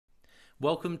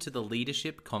Welcome to the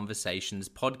Leadership Conversations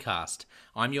podcast.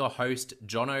 I'm your host,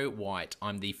 Jono White.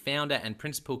 I'm the founder and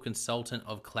principal consultant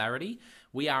of Clarity.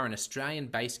 We are an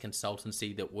Australian-based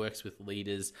consultancy that works with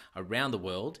leaders around the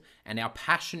world, and our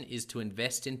passion is to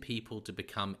invest in people to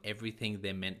become everything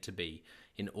they're meant to be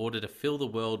in order to fill the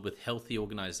world with healthy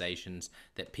organizations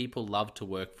that people love to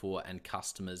work for and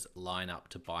customers line up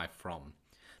to buy from.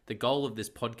 The goal of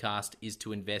this podcast is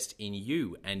to invest in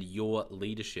you and your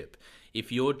leadership. If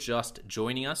you're just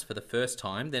joining us for the first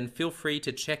time, then feel free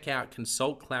to check out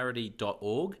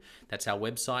consultclarity.org. That's our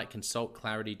website,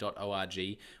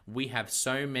 consultclarity.org. We have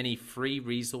so many free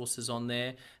resources on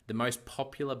there, the most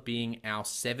popular being our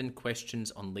 7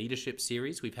 Questions on Leadership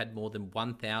series. We've had more than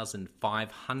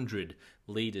 1,500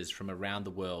 leaders from around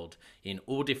the world in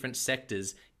all different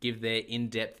sectors give their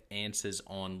in-depth answers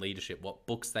on leadership, what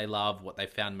books they love, what they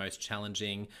found most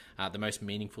challenging, the most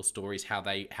meaningful stories, how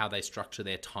they structure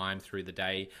their time through the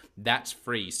day. That's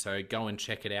free, so go and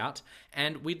check it out.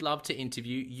 And we'd love to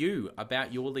interview you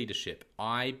about your leadership.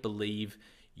 I believe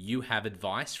you have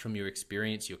advice from your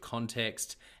experience, your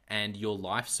context, and your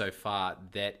life so far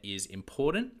that is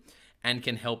important and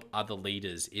can help other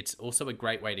leaders. It's also a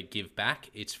great way to give back.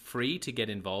 It's free to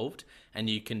get involved, and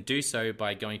you can do so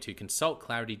by going to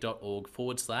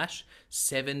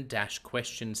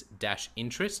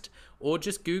consultclarity.org/7-questions-interest, or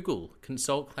just Google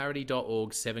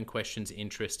consultclarity.org 7 questions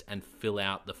interest and fill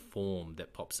out the form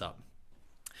that pops up.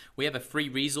 We have a free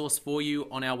resource for you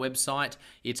on our website.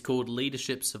 It's called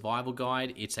Leadership Survival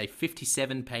Guide. It's a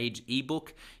 57-page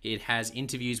ebook. It has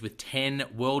interviews with 10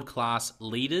 world-class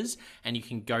leaders, and you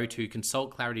can go to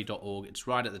consultclarity.org. It's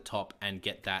right at the top, and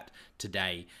get that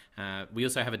today. We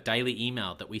also have a daily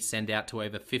email that we send out to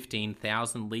over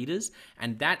 15,000 leaders,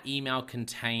 and that email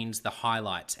contains the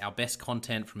highlights, our best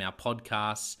content from our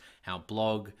podcasts, our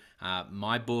blog,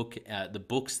 my book, the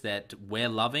books that we're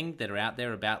loving that are out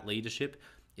there about leadership.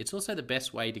 It's also the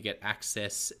best way to get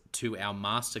access to our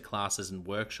masterclasses and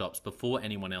workshops before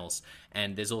anyone else.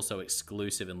 And there's also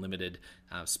exclusive and limited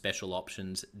special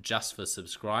options just for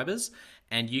subscribers.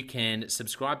 And you can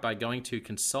subscribe by going to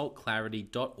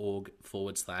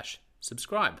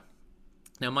consultclarity.org/subscribe.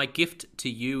 Now, my gift to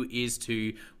you is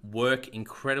to work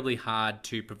incredibly hard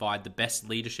to provide the best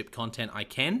leadership content I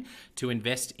can to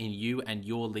invest in you and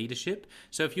your leadership.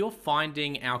 So if you're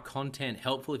finding our content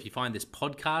helpful, if you find this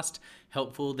podcast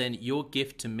helpful, then your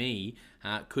gift to me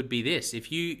could be this.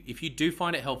 If you do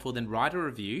find it helpful, then write a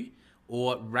review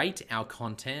or rate our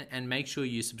content and make sure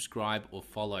you subscribe or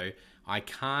follow. I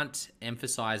can't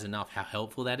emphasize enough how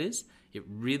helpful that is. It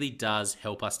really does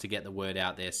help us to get the word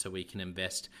out there so we can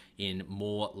invest in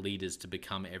more leaders to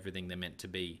become everything they're meant to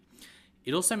be.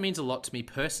 It also means a lot to me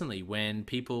personally when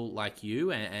people like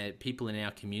you and people in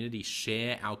our community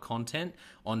share our content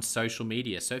on social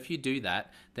media. So if you do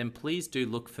that, then please do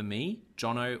look for me,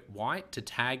 Jono White, to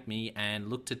tag me, and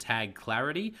look to tag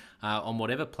Clarity on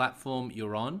whatever platform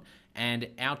you're on. And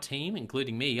our team,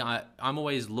 including me, I'm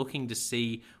always looking to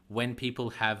see when people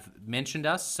have mentioned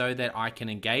us so that I can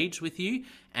engage with you.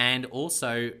 And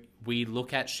also we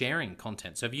look at sharing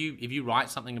content. So if you write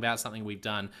something about something we've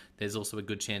done, there's also a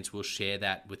good chance we'll share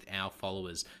that with our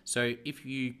followers. So if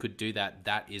you could do that,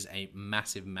 that is a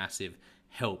massive, massive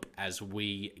help as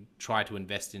we try to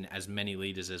invest in as many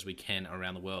leaders as we can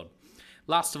around the world.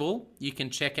 Last of all, you can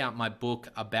check out my book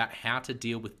about how to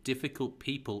deal with difficult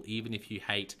people even if you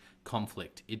hate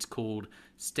conflict. It's called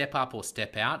Step Up or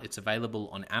Step Out. It's available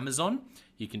on Amazon.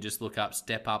 You can just look up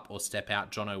Step Up or Step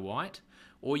Out Jono White,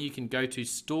 or you can go to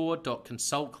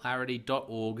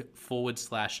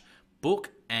store.consultclarity.org/book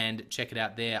and check it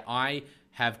out there. I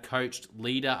have coached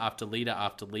leader after leader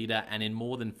after leader, and in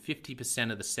more than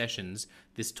 50% of the sessions,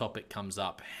 this topic comes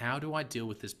up. How do I deal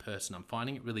with this person? I'm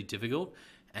finding it really difficult,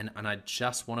 and I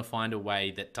just want to find a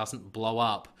way that doesn't blow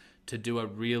up to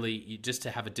just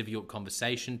to have a difficult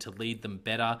conversation, to lead them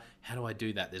better. How do I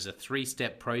do that? There's a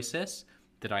 3-step process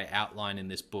that I outline in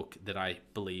this book that I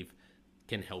believe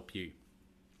can help you.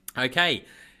 Okay,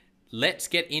 let's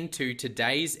get into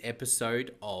today's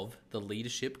episode of the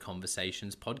Leadership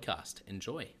Conversations podcast.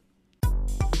 Enjoy.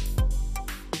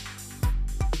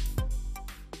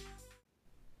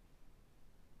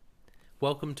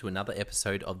 Welcome to another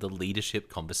episode of the Leadership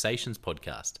Conversations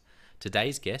podcast.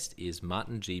 Today's guest is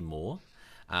Martin G. Moore.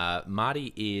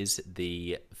 Marty is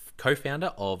the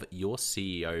co-founder of Your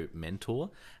CEO Mentor,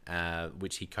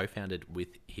 which he co-founded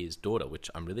with his daughter, which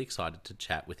I'm really excited to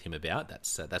chat with him about.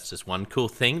 That's just one cool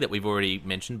thing that we've already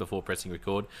mentioned before pressing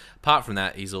record. Apart from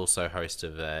that, he's also host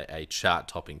of a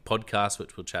chart-topping podcast,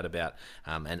 which we'll chat about,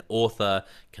 an author,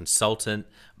 consultant.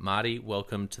 Marty,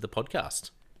 welcome to the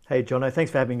podcast. Hey, Jono.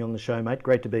 Thanks for having me on the show, mate.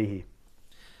 Great to be here.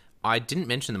 I didn't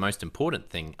mention the most important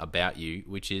thing about you,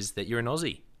 which is that you're an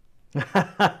Aussie.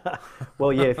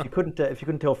 Well, yeah, if you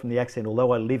couldn't tell from the accent,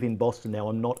 although I live in Boston now,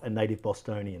 I'm not a native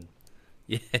Bostonian.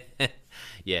 Yeah,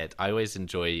 yeah. I always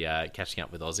enjoy catching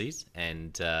up with Aussies,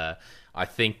 and I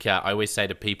think I always say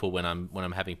to people when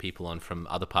I'm having people on from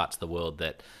other parts of the world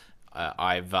that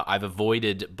I've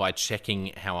avoided, by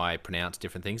checking how I pronounce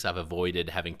different things, I've avoided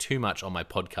having too much on my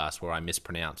podcast where I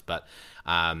mispronounce. But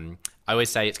I always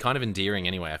say it's kind of endearing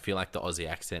anyway. I feel like the Aussie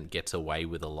accent gets away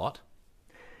with a lot.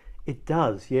 It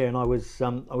does, yeah. And I was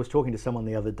talking to someone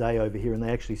the other day over here, and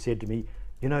they actually said to me,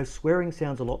 you know, swearing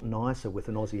sounds a lot nicer with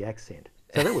an Aussie accent.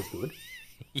 So that was good.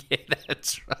 Yeah,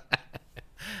 that's right.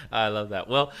 I love that.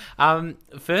 Well,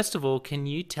 first of all, can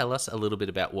you tell us a little bit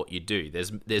about what you do?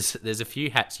 There's a few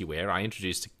hats you wear. I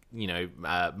introduced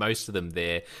most of them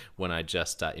there when I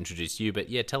just introduced you, but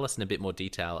yeah, tell us in a bit more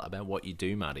detail about what you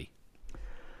do, Marty.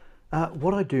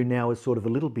 What I do now is sort of a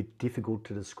little bit difficult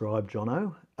to describe,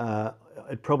 Jono.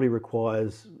 It probably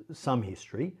requires some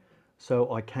history.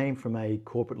 So I came from a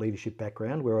corporate leadership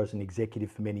background where I was an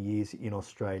executive for many years in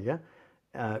Australia,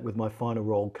 with my final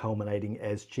role culminating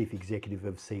as Chief Executive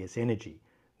of CS Energy,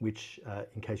 which,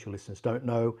 in case your listeners don't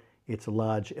know, it's a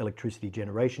large electricity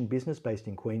generation business based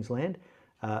in Queensland,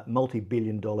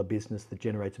 multi-billion-dollar business that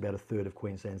generates about a third of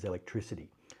Queensland's electricity.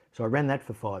 So I ran that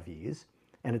for 5 years.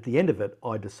 And at the end of it,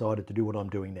 I decided to do what I'm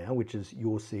doing now, which is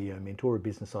Your CEO Mentor, a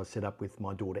business I set up with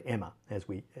my daughter Emma, as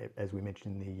we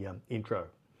mentioned in the intro.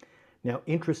 Now,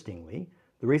 interestingly,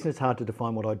 the reason it's hard to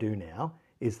define what I do now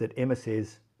is that Emma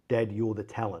says, Dad, you're the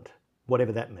talent,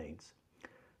 whatever that means.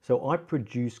 So I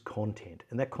produce content,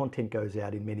 and that content goes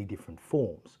out in many different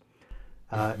forms.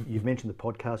 You've mentioned the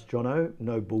podcast, Jono,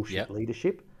 No Bullshit Yep.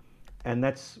 Leadership, and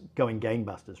that's going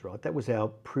gangbusters, right? That was our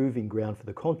proving ground for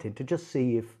the content, to just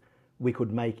see if we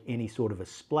could make any sort of a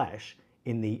splash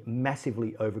in the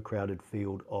massively overcrowded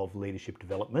field of leadership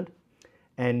development.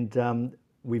 And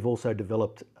we've also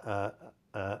developed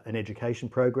an education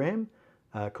program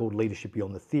called Leadership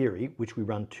Beyond the Theory, which we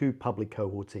run 2 public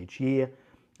cohorts each year.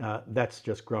 That's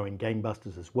just growing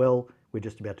gangbusters as well. We're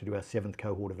just about to do our 7th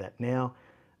cohort of that now.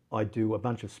 I do a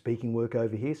bunch of speaking work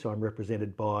over here, so I'm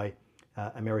represented by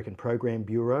American Program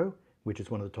Bureau, which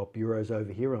is one of the top bureaus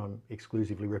over here. I'm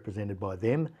exclusively represented by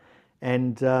them.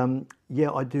 And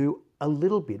yeah, I do a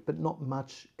little bit, but not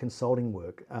much consulting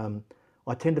work.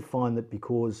 I tend to find that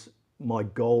because my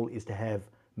goal is to have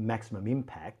maximum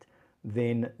impact,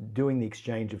 then doing the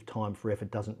exchange of time for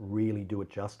effort doesn't really do it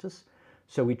justice.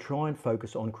 So we try and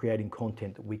focus on creating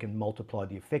content that we can multiply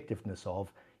the effectiveness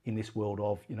of in this world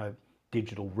of,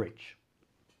 digital reach.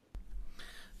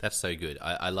 That's so good.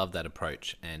 I love that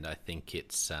approach, and I think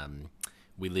it's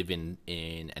we live in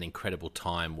an incredible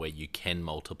time where you can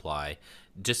multiply.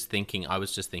 I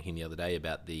was just thinking the other day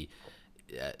about the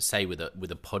say with a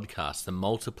podcast, the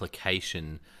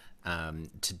multiplication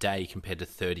today compared to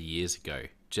 30 years ago.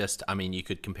 You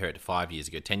could compare it to 5 years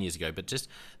ago, 10 years ago, but just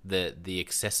the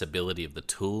accessibility of the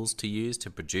tools to use to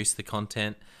produce the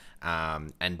content,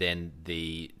 and then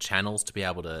the channels to be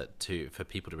able for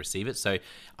people to receive it. So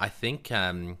I think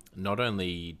not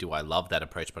only do I love that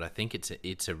approach, but I think it's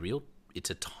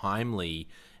a timely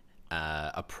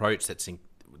approach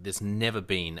there's never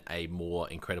been a more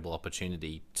incredible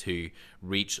opportunity to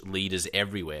reach leaders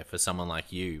everywhere for someone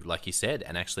like you said,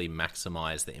 and actually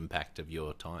maximize the impact of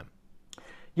your time.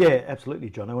 Yeah, absolutely,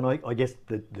 John. And I guess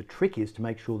the trick is to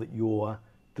make sure that you're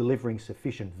delivering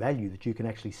sufficient value that you can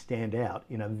actually stand out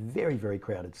in a very, very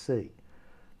crowded sea.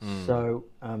 So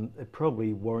it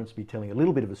probably warrants me telling a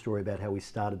little bit of a story about how we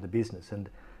started the business. And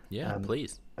Yeah,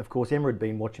 please. of course, Emma had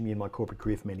been watching me in my corporate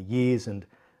career for many years, and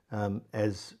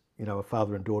as a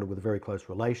father and daughter with a very close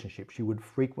relationship, she would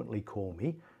frequently call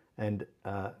me and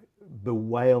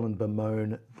bewail and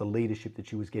bemoan the leadership that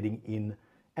she was getting in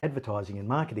advertising and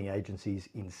marketing agencies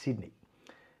in Sydney.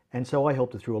 And so I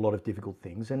helped her through a lot of difficult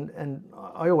things. And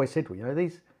I always said to her,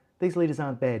 these leaders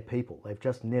aren't bad people. They've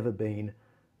just never been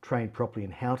trained properly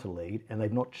in how to lead, and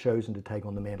they've not chosen to take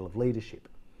on the mantle of leadership.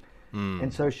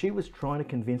 And so she was trying to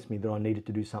convince me that I needed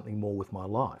to do something more with my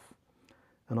life.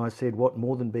 And I said, what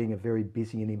more than being a very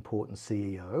busy and important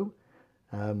CEO?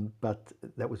 But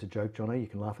that was a joke, Johnny. You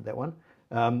can laugh at that one.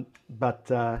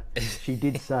 But she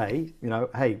did say,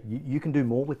 hey, you can do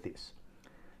more with this.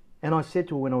 And I said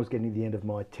to her when I was getting to the end of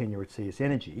my tenure at CS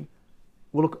Energy,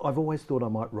 well, look, I've always thought I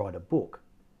might write a book.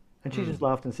 And she just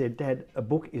laughed and said, Dad, a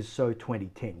book is so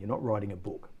 2010. You're not writing a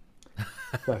book.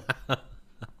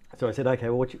 So I said, okay,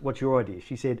 well, what's your idea?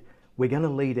 She said, we're going to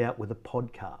lead out with a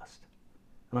podcast.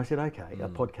 And I said, okay, a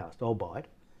podcast, I'll buy it.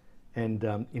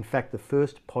 And in fact, the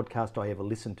first podcast I ever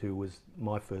listened to was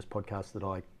my first podcast that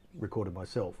I recorded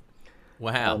myself.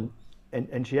 Wow.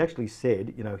 And she actually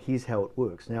said, here's how it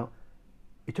works. Now,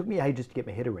 it took me ages to get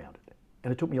my head around it.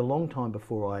 And it took me a long time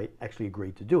before I actually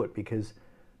agreed to do it, because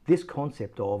this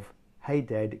concept of, hey,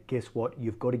 Dad, guess what?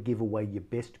 You've got to give away your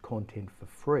best content for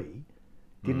free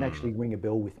didn't actually ring a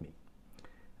bell with me.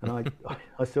 And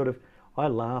I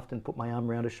laughed and put my arm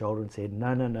around her shoulder and said,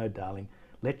 no, no, no, darling,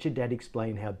 let your dad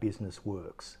explain how business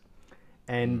works.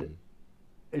 And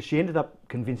she ended up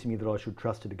convincing me that I should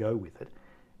trust her to go with it.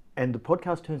 And the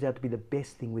podcast turns out to be the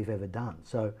best thing we've ever done.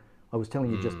 So I was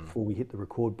telling you just before we hit the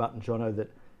record button, Jono,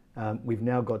 that we've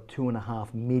now got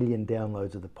 2.5 million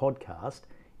downloads of the podcast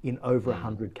in over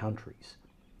 100 countries.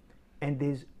 And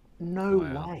there's no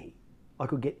way I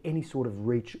could get any sort of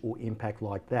reach or impact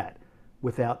like that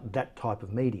without that type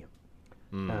of medium.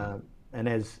 And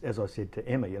as I said to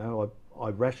Emma, I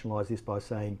rationalise this by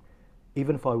saying,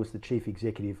 even if I was the chief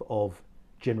executive of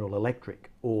General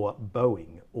Electric or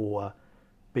Boeing or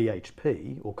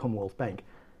BHP or Commonwealth Bank,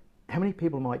 how many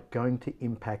people am I going to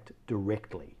impact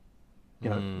directly?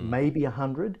 Maybe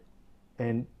 100,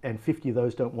 and 50 of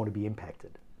those don't want to be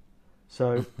impacted.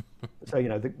 So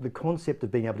the concept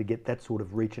of being able to get that sort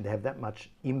of reach and to have that much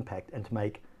impact and to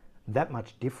make that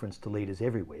much difference to leaders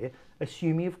everywhere,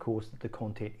 assuming, of course, that the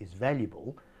content is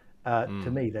valuable,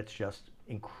 to me, that's just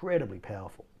incredibly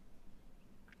powerful.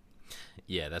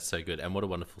 Yeah, that's so good. And what a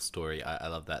wonderful story. I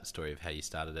love that story of how you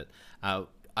started it.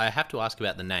 I have to ask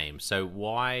about the name. So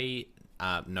why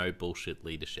No Bullshit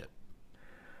Leadership?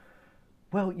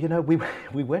 Well,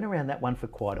 we went around that one for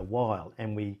quite a while,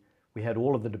 and we had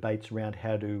all of the debates around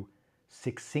how to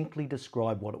succinctly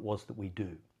describe what it was that we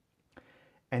do.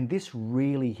 And this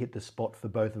really hit the spot for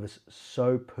both of us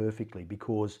so perfectly,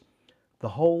 because the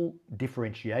whole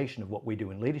differentiation of what we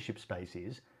do in leadership space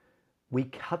is we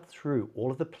cut through all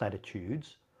of the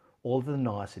platitudes, all of the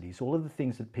niceties, all of the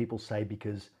things that people say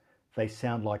because they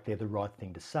sound like they're the right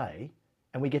thing to say,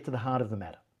 and we get to the heart of the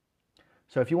matter.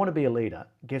 So if you want to be a leader,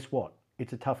 guess what?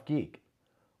 It's a tough gig.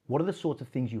 What are the sorts of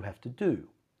things you have to do?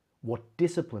 What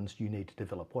disciplines do you need to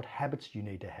develop? What habits do you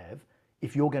need to have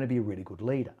if you're going to be a really good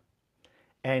leader?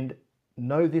 And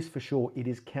know this for sure, it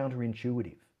is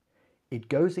counterintuitive. It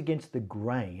goes against the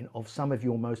grain of some of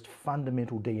your most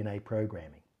fundamental DNA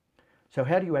programming. So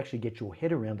how do you actually get your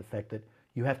head around the fact that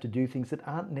you have to do things that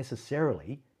aren't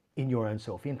necessarily in your own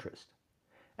self-interest?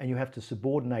 And you have to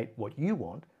subordinate what you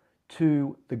want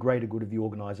to the greater good of the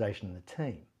organisation and the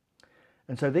team.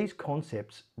 And so these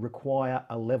concepts require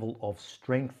a level of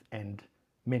strength and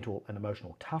mental and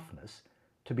emotional toughness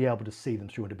to be able to see them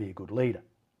through and to be a good leader.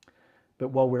 But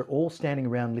while we're all standing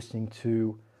around listening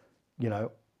to,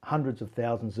 hundreds of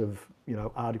thousands of,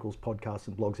 articles, podcasts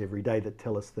and blogs every day that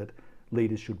tell us that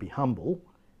leaders should be humble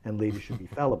and leaders should be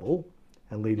fallible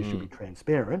and leaders should be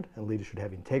transparent and leaders should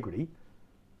have integrity,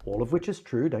 all of which is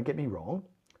true, don't get me wrong.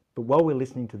 But while we're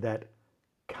listening to that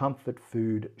comfort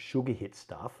food, sugar hit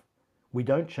stuff, we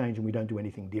don't change and we don't do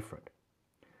anything different.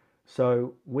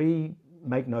 So we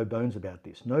make no bones about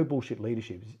this. No bullshit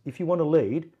leadership. If you want to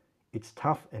lead, it's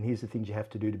tough, and here's the things you have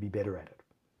to do to be better at it.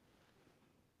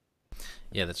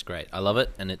 Yeah, that's great. I love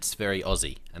it, and it's very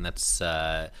Aussie, and that's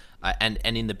and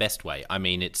in the best way. I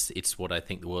mean, it's what I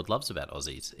think the world loves about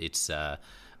Aussies. It's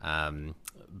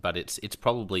but it's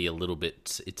probably a little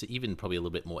bit. It's even probably a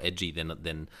little bit more edgy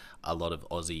than a lot of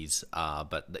Aussies are.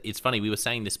 But it's funny. We were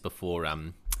saying this before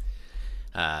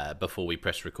we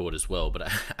pressed record as well.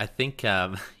 But I think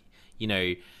I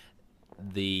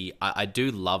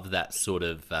do love that sort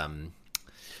of.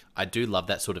 I do love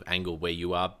that sort of angle where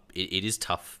you are. It is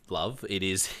tough love. It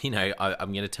is,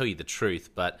 I'm going to tell you the truth,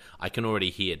 but I can already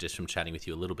hear just from chatting with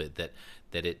you a little bit that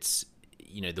it's,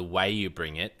 the way you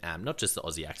bring it, not just the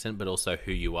Aussie accent, but also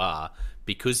who you are,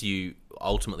 because you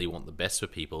ultimately want the best for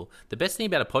people. The best thing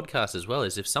about a podcast as well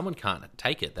is if someone can't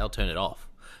take it, they'll turn it off.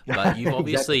 But you're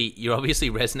obviously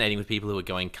resonating with people who are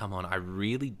going, come on, I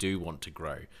really do want to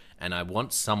grow, and I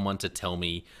want someone to tell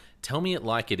me it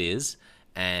like it is.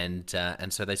 And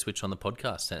so they switch on the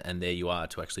podcast, and there you are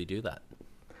to actually do that.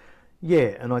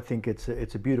 Yeah, and I think it's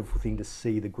a beautiful thing to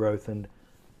see the growth. And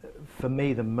for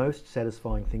me, the most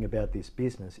satisfying thing about this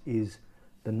business is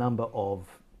the number of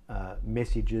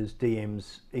messages,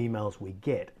 DMs, emails we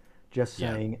get, just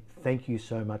saying, thank you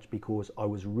so much, because I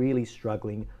was really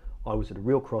struggling. I was at a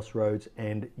real crossroads,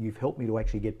 and you've helped me to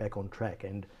actually get back on track,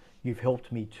 and you've helped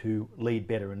me to lead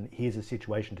better. And here's a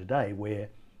situation today where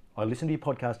I listened to your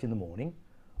podcast in the morning,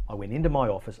 I went into my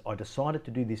office, I decided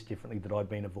to do this differently that I'd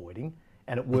been avoiding,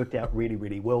 and it worked out really,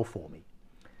 really well for me.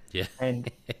 Yeah. And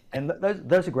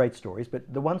those are great stories,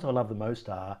 but the ones I love the most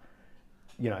are,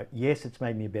 yes, it's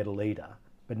made me a better leader,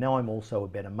 but now I'm also a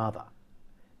better mother,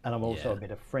 and I'm also a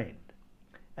better friend.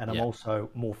 And I'm Yeah. also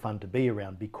more fun to be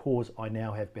around because I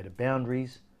now have better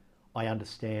boundaries. I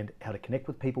understand how to connect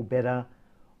with people better.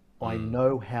 I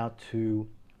know how to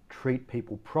treat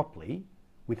people properly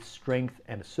with strength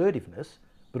and assertiveness,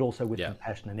 but also with Yeah.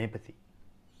 compassion and empathy.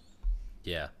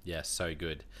 Yeah, yeah, so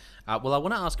good. Well, I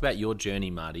want to ask about your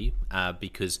journey, Marty,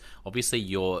 because obviously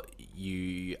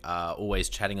you are always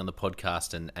chatting on the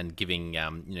podcast and giving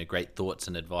great thoughts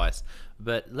and advice.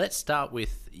 But let's start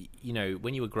with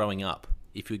when you were growing up.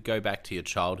 If you go back to your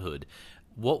childhood,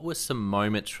 what were some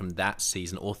moments from that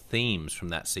season or themes from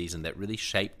that season that really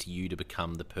shaped you to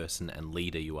become the person and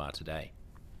leader you are today?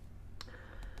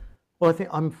 Well, I think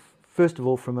I'm first of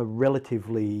all from a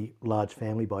relatively large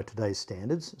family by today's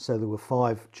standards. So there were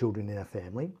 5 children in our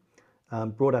family,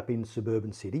 brought up in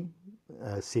suburban Sydney,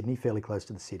 fairly close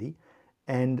to the city.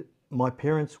 And my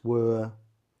parents were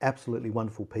absolutely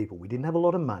wonderful people. We didn't have a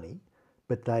lot of money,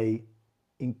 but they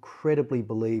incredibly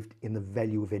believed in the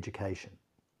value of education.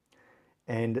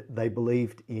 And they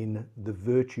believed in the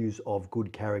virtues of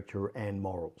good character and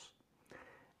morals.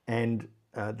 And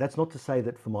that's not to say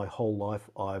that for my whole life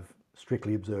I've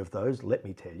strictly observed those, let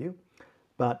me tell you,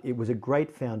 but it was a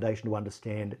great foundation to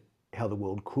understand how the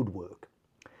world could work.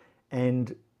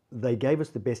 And they gave us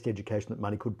the best education that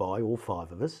money could buy, all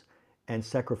 5 of us, and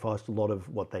sacrificed a lot of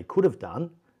what they could have done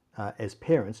as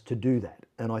parents to do that.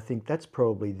 And I think that's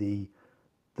probably the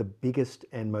biggest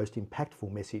and most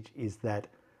impactful message is that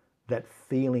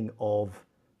feeling of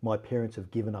my parents have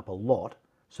given up a lot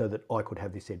so that I could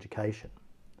have this education.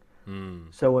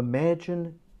 So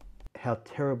imagine how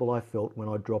terrible I felt when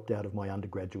I dropped out of my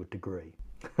undergraduate degree.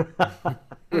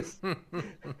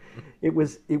 It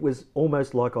was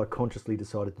almost like I consciously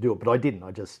decided to do it, but I didn't.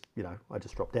 I just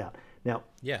dropped out. Now,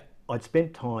 Yeah. I'd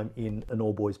spent time in an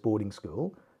all-boys boarding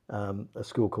school, a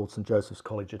school called St Joseph's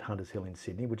College at Hunters Hill in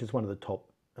Sydney, which is one of the top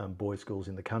boys' schools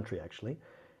in the country, actually.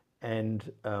 And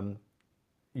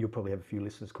you'll probably have a few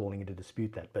listeners calling in to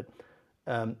dispute that, but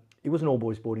it was an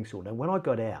all-boys boarding school. Now, when I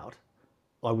got out,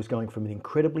 I was going from an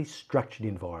incredibly structured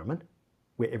environment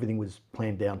where everything was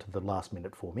planned down to the last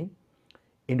minute for me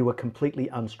into a completely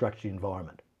unstructured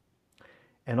environment.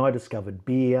 And I discovered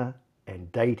beer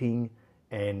and dating,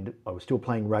 and I was still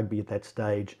playing rugby at that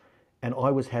stage, and I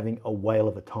was having a whale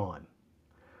of a time.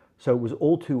 So it was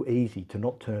all too easy to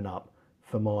not turn up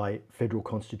for my federal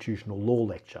constitutional law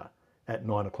lecture at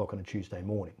 9 o'clock on a Tuesday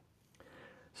morning.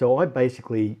 So I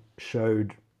basically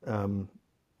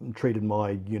treated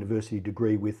my university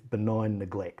degree with benign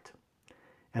neglect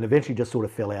and eventually just sort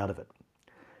of fell out of it.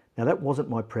 Now, that wasn't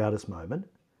my proudest moment,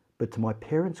 but to my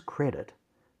parents' credit,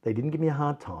 they didn't give me a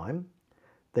hard time.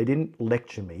 They didn't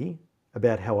lecture me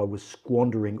about how I was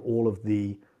squandering all of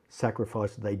the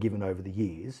sacrifice that they'd given over the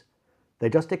years. They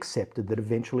just accepted that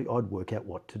eventually I'd work out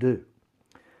what to do.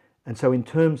 And so in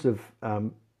terms of,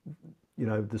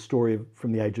 the story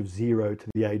from the age of 0 to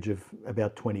the age of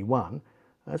about 21,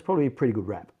 that's probably a pretty good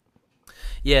wrap.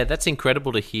 Yeah, that's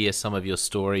incredible to hear some of your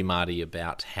story, Marty,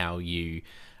 about how you,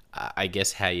 I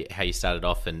guess, how you started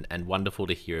off, and wonderful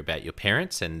to hear about your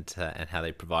parents and how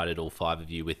they provided all 5 of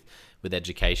you with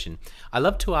education. I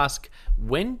love to ask,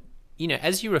 when,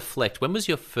 as you reflect, when was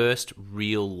your first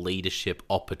real leadership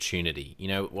opportunity?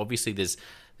 Obviously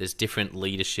there's different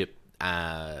leadership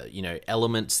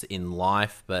elements in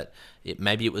life, but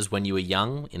maybe it was when you were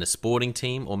young in a sporting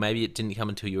team, or maybe it didn't come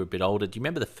until you were a bit older. Do you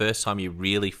remember the first time you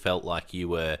really felt like you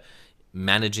were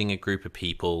managing a group of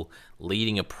people,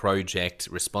 leading a project,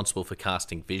 responsible for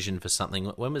casting vision for something?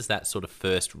 When was that sort of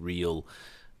first real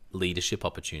leadership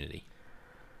opportunity?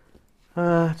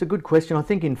 It's a good question. I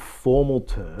think in formal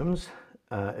terms,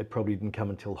 it probably didn't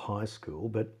come until high school,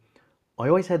 but I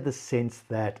always had the sense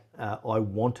that I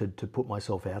wanted to put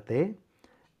myself out there.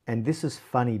 And this is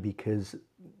funny because,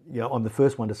 I'm the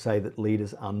first one to say that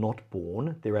leaders are not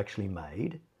born, they're actually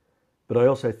made. But I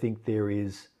also think there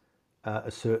is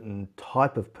a certain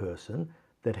type of person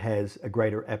that has a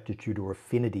greater aptitude or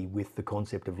affinity with the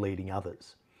concept of leading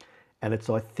others. And it's,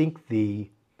 I think,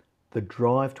 the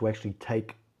drive to actually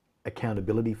take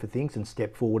accountability for things and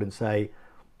step forward and say,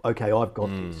 okay, I've got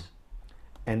this.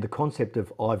 And the concept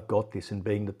of I've got this and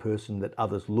being the person that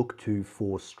others look to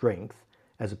for strength,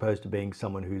 as opposed to being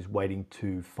someone who's waiting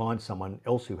to find someone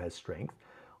else who has strength,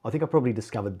 I think I probably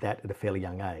discovered that at a fairly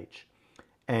young age.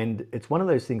 And it's one of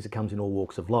those things that comes in all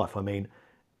walks of life. I mean,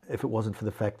 if it wasn't for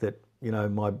the fact that,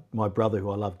 my brother,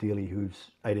 who I love dearly,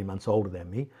 who's 18 months older than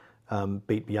me,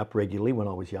 beat me up regularly when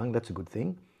I was young, that's a good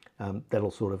thing.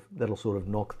 That'll sort of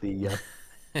knock the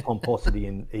pomposity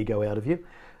and ego out of you.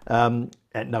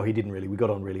 And no, he didn't really. We got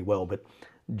on really well, but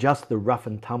just the rough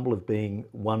and tumble of being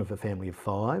one of a family of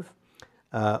 5,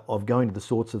 of going to the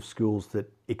sorts of schools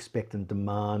that expect and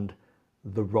demand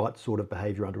the right sort of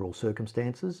behaviour under all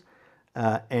circumstances,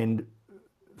 and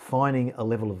finding a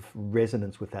level of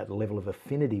resonance with that, a level of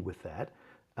affinity with that.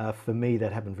 For me,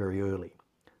 that happened very early.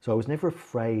 So I was never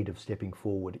afraid of stepping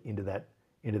forward into that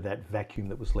vacuum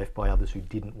that was left by others who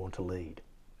didn't want to lead.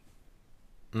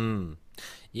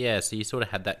 Yeah, so you sort of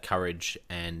had that courage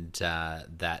and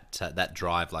that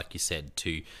drive, like you said,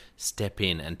 to step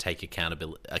in and take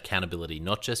accountability,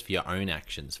 not just for your own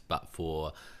actions, but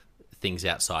for things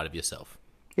outside of yourself.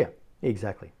 Yeah,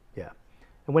 exactly. Yeah.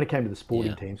 And when it came to the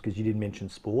sporting Yeah. teams, because you did mention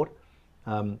sport,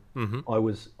 I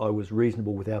was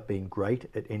reasonable without being great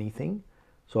at anything.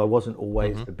 So I wasn't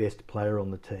always the best player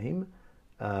on the team,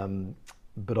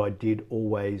 but I did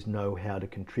always know how to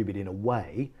contribute in a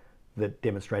way that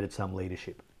demonstrated some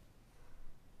leadership.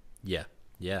 Yeah,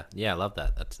 I love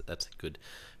that. That's a good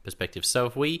perspective.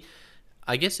 So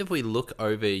I guess if we look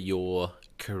over your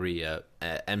career,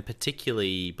 and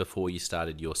particularly before you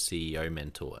started your CEO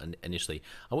mentor initially,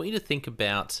 I want you to think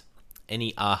about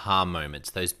any aha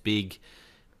moments, those big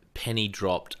penny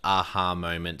dropped aha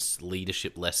moments,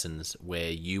 leadership lessons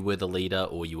where you were the leader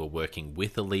or you were working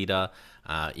with a leader,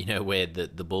 where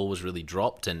the ball was really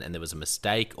dropped and there was a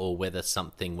mistake, or whether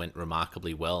something went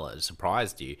remarkably well and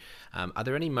surprised you. Are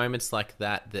there any moments like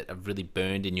that that have really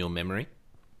burned in your memory?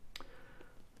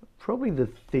 Probably the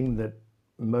thing that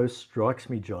most strikes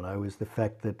me, Jono, is the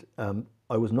fact that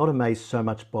I was not amazed so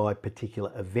much by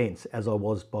particular events as I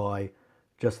was by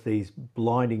just these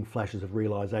blinding flashes of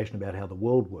realization about how the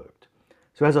world worked.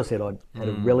 So as I said, I had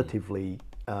a relatively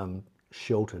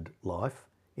sheltered life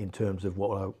in terms of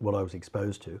what I was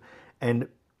exposed to. And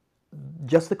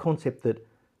just the concept that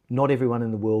not everyone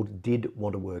in the world did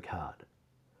want to work hard.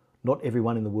 Not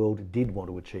everyone in the world did want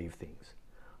to achieve things.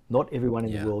 Not everyone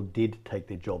in the world did take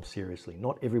their job seriously.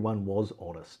 Not everyone was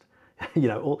honest.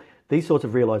 All these sorts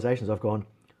of realizations, I've gone,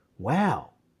 wow,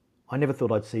 I never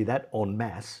thought I'd see that en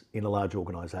masse in a large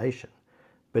organisation.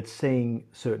 But seeing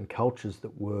certain cultures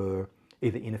that were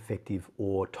either ineffective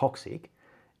or toxic,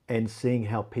 and seeing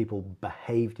how people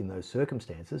behaved in those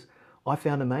circumstances, I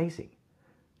found amazing.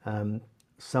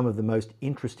 Some of the most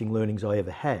interesting learnings I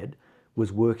ever had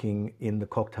was working in the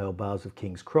cocktail bars of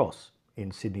King's Cross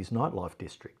in Sydney's nightlife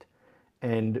district,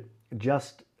 and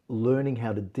just learning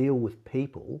how to deal with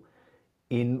people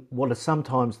in what are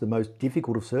sometimes the most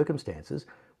difficult of circumstances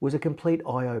was a complete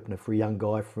eye-opener for a young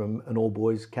guy from an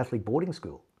all-boys Catholic boarding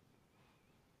school.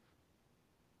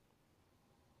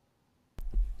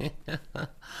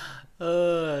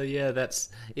 Yeah,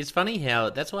 it's funny how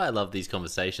that's why I love these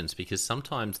conversations, because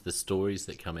sometimes the stories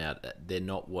that come out, they're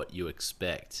not what you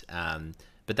expect.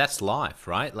 But that's life,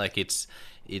 right? Like it's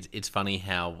funny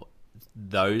how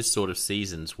those sort of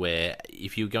seasons where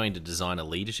if you're going to design a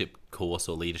leadership course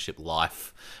or leadership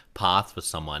life path for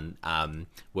someone,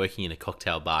 working in a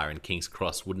cocktail bar in King's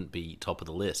Cross wouldn't be top of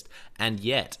the list. And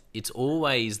yet it's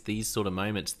always these sort of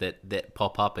moments that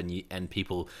pop up and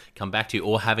people come back to you,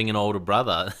 or having an older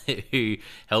brother who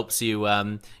helps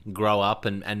you grow up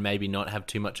and maybe not have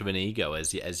too much of an ego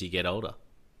as you get older.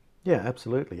 Yeah,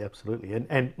 absolutely, absolutely.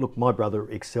 And look, my brother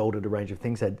excelled at a range of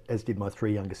things, as did my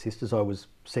three younger sisters. I was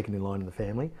second in line in the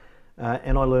family,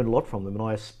 and I learned a lot from them, and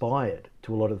I aspired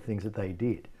to a lot of the things that they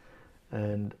did.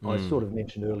 And I sort of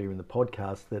mentioned earlier in the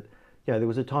podcast that, there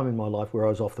was a time in my life where I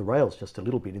was off the rails just a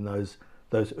little bit in those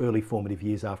early formative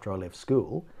years after I left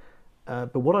school.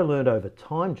 But what I learned over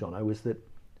time, Jono, was that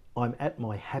I'm at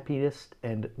my happiest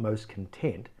and most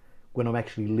content when I'm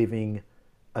actually living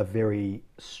a very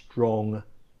strong,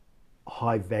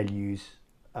 high values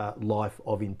life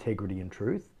of integrity and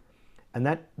truth. And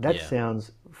that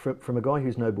sounds, from a guy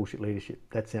who's no bullshit leadership,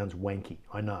 that sounds wanky,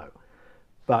 I know.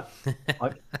 But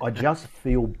I just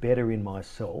feel better in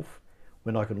myself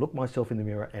when I can look myself in the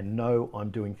mirror and know I'm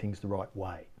doing things the right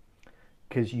way.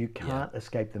 Because you can't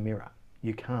escape the mirror.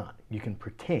 You can't. You can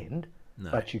pretend,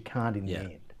 but you can't in the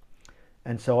end.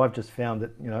 And so I've just found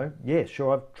that,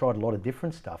 sure, I've tried a lot of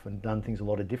different stuff and done things a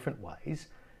lot of different ways,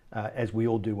 as we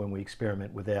all do when we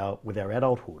experiment with our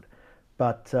adulthood.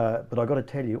 But I got to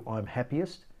tell you, I'm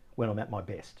happiest when I'm at my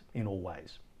best in all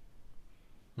ways.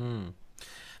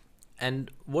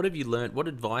 And what have you learned? What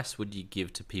advice would you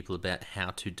give to people about how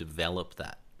to develop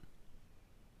that?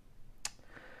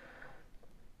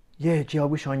 Yeah, gee, I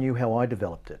wish I knew how I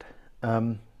developed it.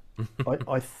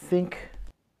 I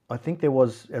think there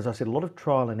was, as I said, a lot of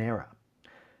trial and error.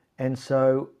 And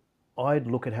so I'd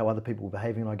look at how other people were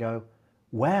behaving and I go,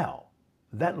 wow,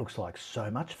 that looks like so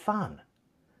much fun.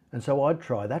 And so I'd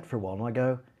try that for a while and I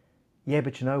go, yeah,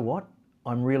 but you know what?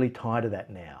 I'm really tired of that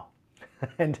now.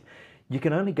 And you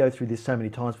can only go through this so many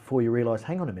times before you realize,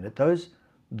 hang on a minute, those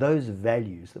those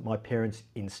values that my parents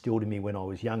instilled in me when I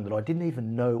was young that I didn't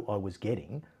even know I was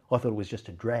getting, I thought it was just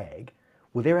a drag,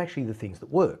 well, they're actually the things that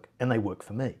work, and they work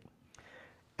for me.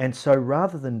 And so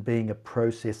rather than being a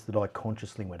process that I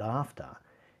consciously went after,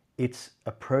 it's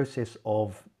a process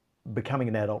of becoming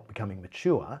an adult, becoming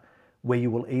mature, where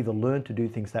you will either learn to do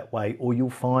things that way or you'll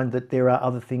find that there are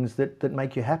other things that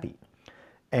make you happy.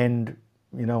 And,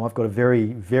 you know, I've got a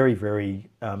very, very, very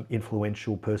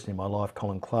influential person in my life,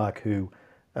 Colin Clark, who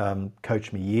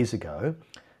coached me years ago.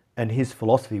 And his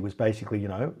philosophy was basically, you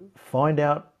know, find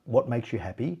out what makes you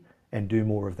happy and do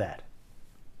more of that.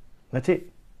 That's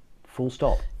it. Full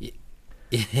stop. Yeah.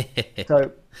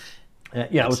 So,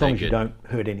 yeah, as long as you good. don't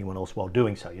hurt anyone else while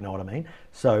doing so, you know what I mean?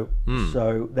 So,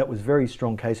 so that was a very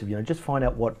strong case of, you know, just find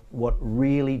out what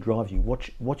really drives you.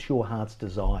 What's your heart's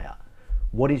desire?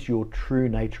 What is your true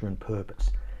nature and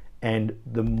purpose? And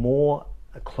the more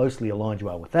closely aligned you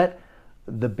are with that,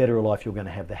 the better a life you're going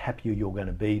to have, the happier you're going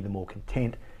to be, the more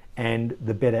content, and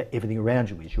the better everything around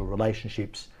you is, your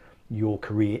relationships, your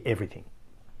career, everything.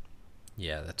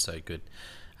 Yeah, that's so good.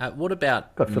 What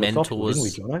about Got philosophical,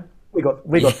 mentors? didn't we, Jono?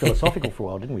 We got philosophical for a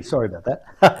while, didn't we? Sorry about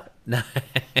that. No,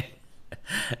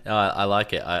 I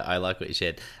like it. I like what you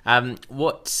shared.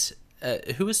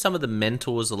 Who are some of the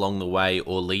mentors along the way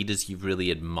or leaders you've really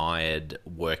admired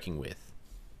working with?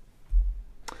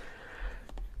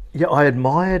 Yeah, I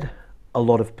admired a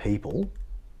lot of people.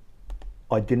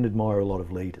 I didn't admire a lot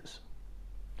of leaders.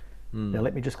 Now,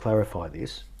 let me just clarify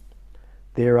this.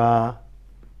 There are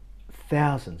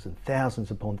thousands and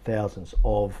thousands upon thousands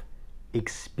of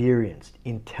experienced,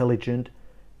 intelligent,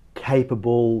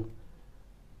 capable,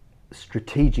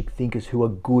 strategic thinkers who are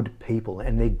good people,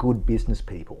 and they're good business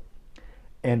people.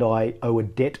 And I owe a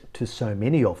debt to so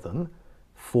many of them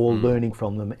for learning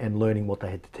from them and learning what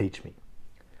they had to teach me.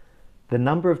 The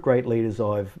number of great leaders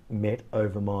I've met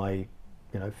over my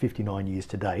 59 years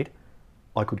to date,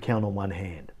 I could count on one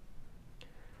hand.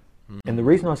 And the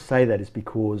reason I say that is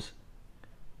because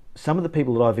some of the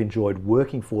people that I've enjoyed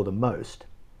working for the most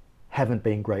haven't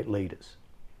been great leaders.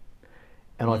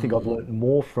 And I think I've learned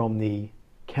more from the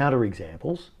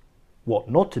counterexamples, what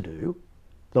not to do,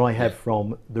 than I have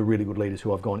from the really good leaders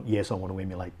who I've gone, yes, I want to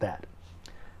emulate that.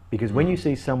 Because when you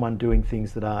see someone doing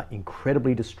things that are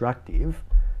incredibly destructive,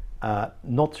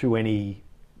 not through any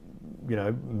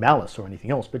malice or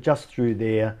anything else, but just through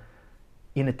their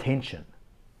inattention,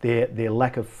 their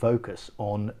lack of focus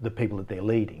on the people that they're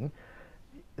leading,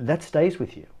 that stays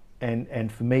with you.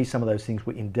 And for me, some of those things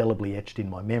were indelibly etched in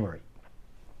my memory.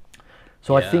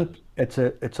 So I think it's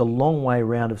a long way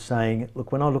around of saying,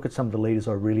 look, when I look at some of the leaders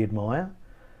I really admire,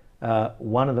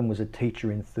 one of them was a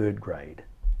teacher in third grade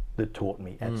that taught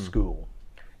me at school.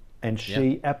 And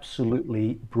she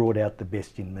absolutely brought out the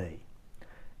best in me.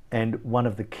 And one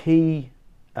of the key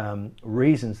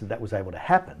reasons that was able to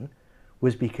happen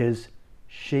was because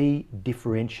she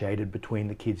differentiated between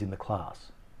the kids in the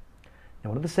class. Now,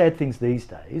 one of the sad things these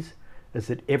days is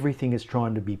that everything is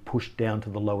trying to be pushed down to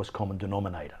the lowest common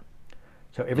denominator.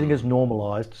 So everything is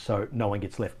normalized so no one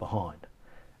gets left behind.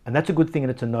 And that's a good thing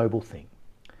and it's a noble thing.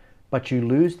 But you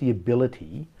lose the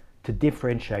ability to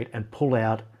differentiate and pull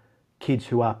out kids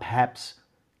who are perhaps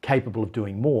capable of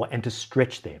doing more and to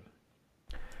stretch them.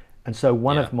 And so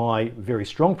one of my very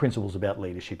strong principles about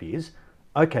leadership is,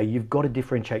 okay, you've got to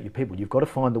differentiate your people. You've got to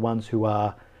find the ones who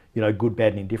are, good,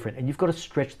 bad, and indifferent, and you've got to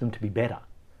stretch them to be better.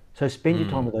 So spend your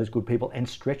time with those good people and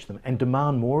stretch them and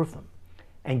demand more of them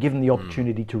and give them the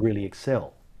opportunity to really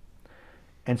excel.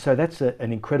 And so that's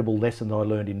an incredible lesson that I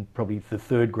learned in probably the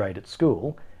third grade at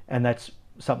school, and that's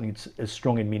something that's as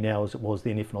strong in me now as it was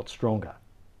then, if not stronger.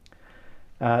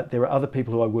 There are other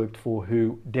people who I worked for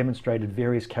who demonstrated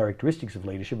various characteristics of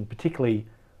leadership, and particularly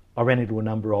I ran into a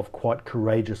number of quite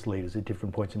courageous leaders at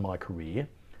different points in my career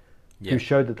who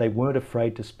showed that they weren't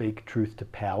afraid to speak truth to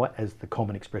power, as the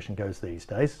common expression goes these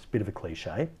days. It's a bit of a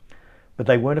cliche, but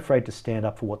they weren't afraid to stand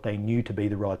up for what they knew to be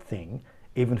the right thing,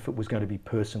 even if it was going to be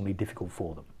personally difficult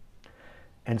for them.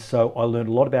 And so I learned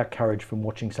a lot about courage from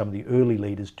watching some of the early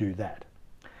leaders do that.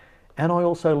 And I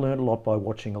also learned a lot by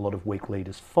watching a lot of weak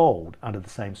leaders fold under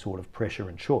the same sort of pressure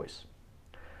and choice.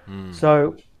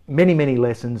 So many, many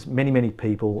lessons, many, many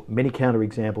people, many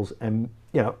counterexamples, and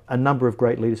a number of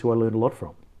great leaders who I learned a lot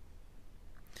from.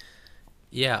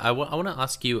 Yeah, I want to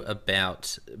ask you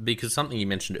about, because something you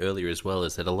mentioned earlier as well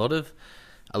is that a lot of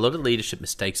leadership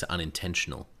mistakes are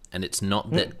unintentional, and it's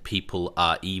not that people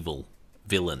are evil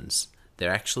villains.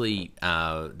 They're actually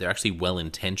well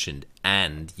intentioned,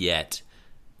 and yet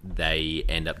they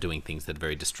end up doing things that are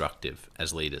very destructive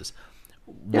as leaders.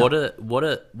 What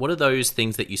are those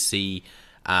things that you see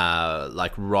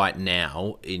like right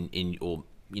now in or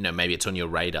maybe it's on your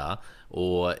radar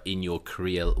or in your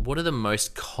career, what are the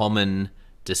most common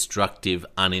destructive,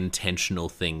 unintentional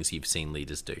things you've seen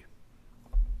leaders do?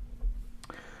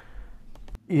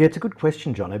 Yeah, it's a good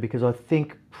question, Jono, because I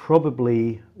think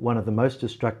probably one of the most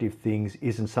destructive things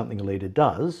isn't something a leader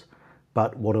does,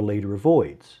 but what a leader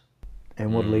avoids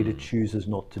and what a leader chooses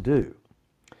not to do.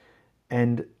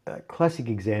 And a classic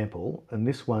example, and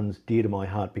this one's dear to my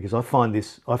heart because I find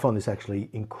this actually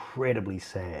incredibly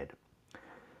sad.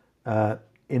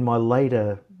 In my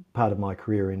later part of my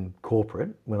career in corporate,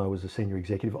 when I was a senior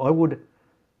executive, I would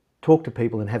talk to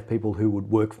people and have people who would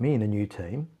work for me in a new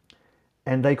team,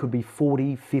 and they could be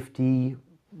 40, 50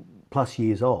 plus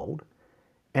years old,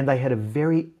 and they had a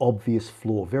very obvious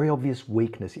flaw, very obvious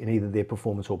weakness in either their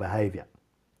performance or behaviour.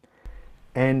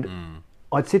 And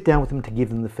I'd sit down with them to give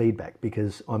them the feedback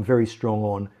because I'm very strong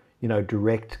on,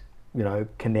 direct,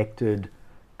 connected,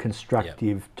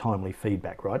 constructive, timely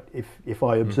feedback, right? If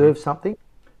I observe something,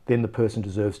 then the person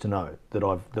deserves to know that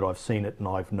I've seen it and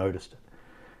I've noticed it.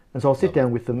 And so I'll sit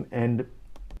down with them and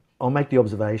I'll make the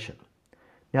observation.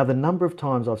 Now, the number of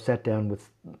times I've sat down with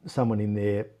someone in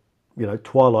their,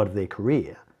 twilight of their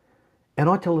career, and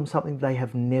I tell them something they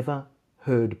have never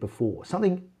heard before,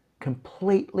 something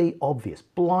completely obvious,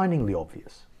 blindingly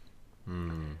obvious.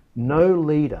 No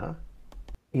leader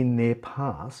in their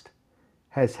past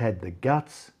has had the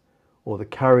guts or the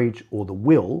courage or the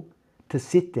will to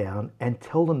sit down and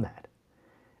tell them that.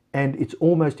 And it's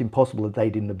almost impossible that they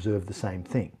didn't observe the same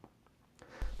thing.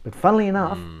 But funnily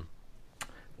enough,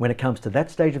 when it comes to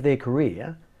that stage of their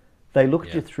career, they look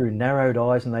at you through narrowed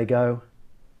eyes and they go,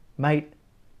 mate,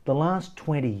 the last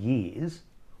 20 years,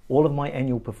 all of my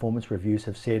annual performance reviews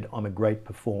have said I'm a great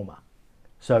performer.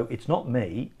 So it's not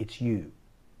me, it's you.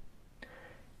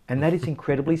 And that is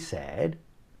incredibly sad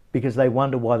because they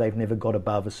wonder why they've never got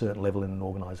above a certain level in an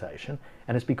organisation.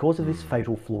 And it's because of this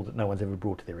fatal flaw that no one's ever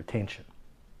brought to their attention.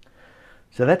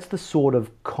 So that's the sort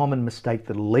of common mistake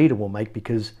that a leader will make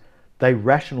because they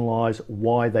rationalise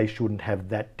why they shouldn't have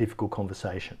that difficult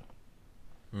conversation.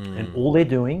 And all they're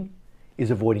doing is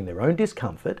avoiding their own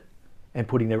discomfort and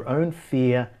putting their own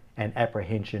fear and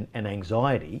apprehension and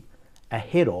anxiety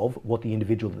ahead of what the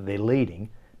individual that they're leading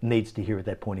needs to hear at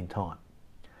that point in time.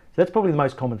 So that's probably the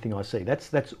most common thing I see.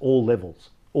 That's all levels,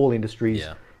 all industries.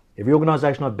 Yeah. Every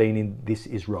organisation I've been in, this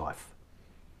is rife.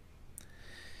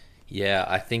 Yeah,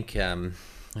 I think you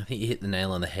hit the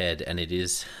nail on the head, and it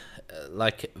is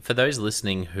like for those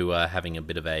listening who are having a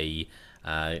bit of a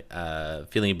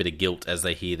feeling a bit of guilt as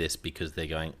they hear this because they're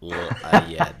going,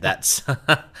 yeah, that's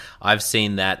I've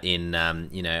seen that in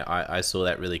I saw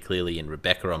that really clearly in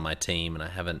Rebecca on my team, and I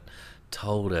haven't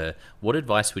told her. What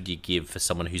advice would you give for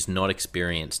someone who's not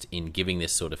experienced in giving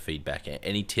this sort of feedback?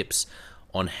 Any tips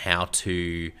on how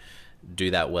to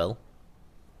do that well?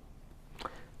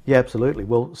 Yeah, absolutely.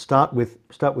 Well, start with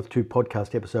 2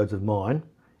 podcast episodes of mine.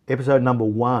 Episode number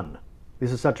 1.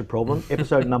 This is such a problem.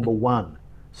 Episode number 1,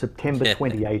 September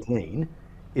 2018.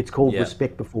 It's called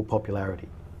Respect Before Popularity.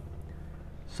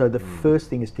 So the first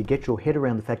thing is to get your head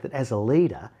around the fact that as a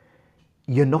leader,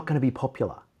 you're not going to be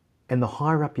popular. And the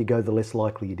higher up you go, the less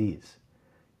likely it is.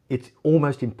 It's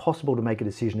almost impossible to make a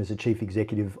decision as a chief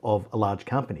executive of a large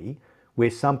company where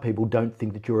some people don't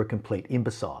think that you're a complete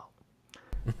imbecile.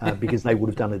 Because they would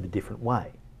have done it a different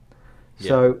way. Yeah.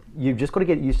 So you've just got to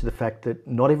get used to the fact that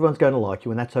not everyone's going to like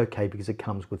you, and that's okay because it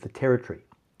comes with the territory.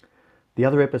 The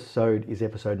other episode is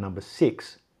episode number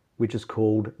 6, which is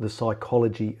called The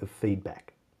Psychology of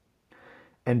Feedback.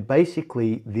 And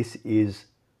basically this is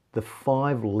the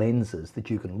 5 lenses that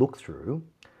you can look through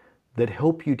that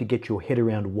help you to get your head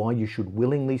around why you should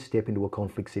willingly step into a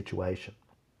conflict situation.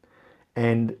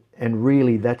 And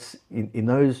really that's, in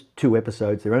those 2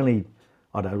 episodes, they're only,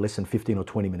 I don't know, less than 15 or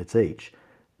 20 minutes each.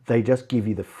 They just give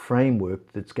you the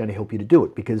framework that's going to help you to do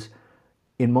it because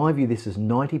in my view, this is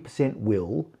 90%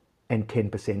 will and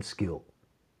 10% skill.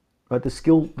 Right? The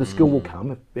skill will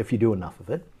come if you do enough of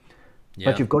it,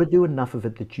 but you've got to do enough of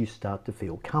it that you start to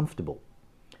feel comfortable.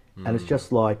 And it's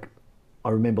just like,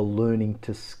 I remember learning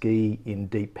to ski in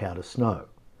deep powder snow.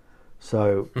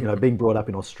 So, being brought up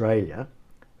in Australia,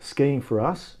 skiing for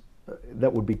us,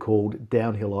 that would be called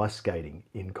downhill ice skating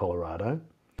in Colorado.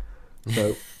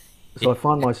 So I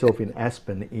find myself in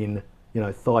Aspen in,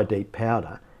 thigh deep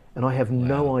powder, and I have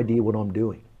no idea what I'm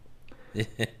doing.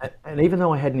 And even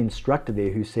though I had an instructor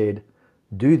there who said,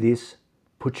 do this,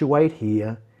 put your weight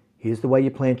here, here's the way you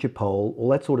plant your pole, all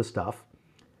that sort of stuff,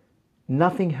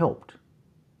 nothing helped.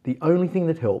 The only thing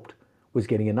that helped was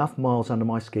getting enough miles under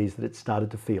my skis that it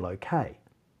started to feel okay.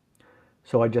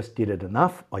 So I just did it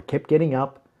enough. I kept getting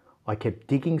up. I kept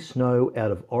digging snow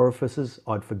out of orifices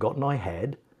I'd forgotten I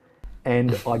had.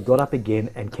 And I got up again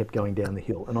and kept going down the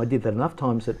hill. And I did that enough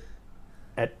times that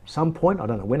at some point, I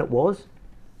don't know when it was,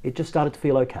 it just started to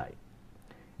feel okay.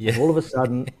 Yeah. And all of a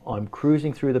sudden, I'm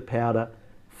cruising through the powder,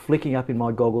 flicking up in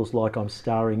my goggles like I'm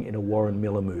starring in a Warren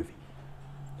Miller movie.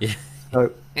 Yeah.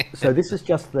 So this is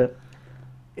just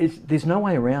there's no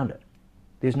way around it.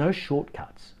 There's no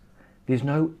shortcuts. There's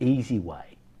no easy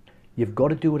way. You've got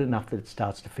to do it enough that it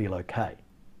starts to feel okay.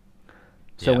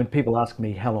 So when people ask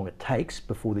me how long it takes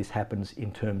before this happens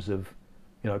in terms of,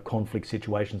 conflict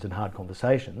situations and hard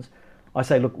conversations, I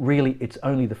say, look, really, it's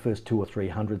only the first 200 or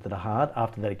 300 that are hard.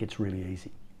 After that, it gets really easy.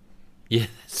 Yeah,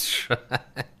 that's right.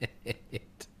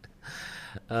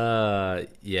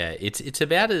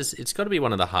 It's got to be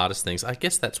one of the hardest things. I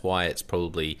guess that's why it's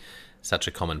probably such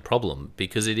a common problem,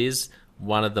 because it is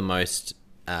one of the most,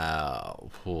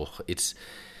 it's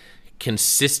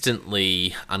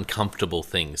consistently uncomfortable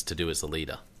things to do as a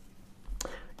leader.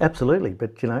 Absolutely,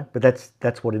 but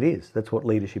that's what it is. That's what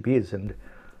leadership is, and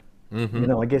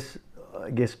I guess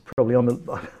probably I'm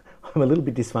a little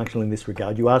bit dysfunctional in this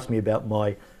regard. You asked me about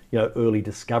my early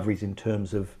discoveries in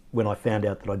terms of when I found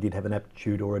out that I did have an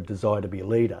aptitude or a desire to be a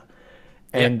leader,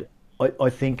 and I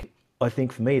think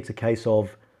for me it's a case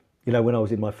of when I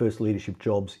was in my first leadership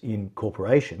jobs in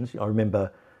corporations. I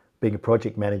remember being a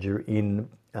project manager in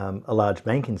a large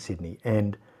bank in Sydney,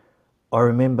 and I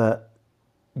remember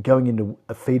going into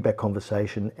a feedback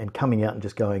conversation and coming out and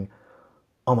just going,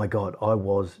 oh my God, I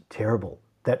was terrible.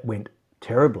 That went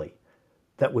terribly.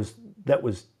 That was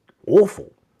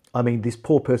awful. I mean, this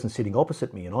poor person sitting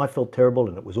opposite me, and I felt terrible,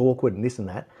 and it was awkward and this and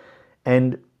that.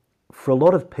 And for a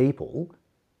lot of people,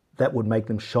 that would make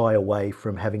them shy away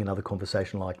from having another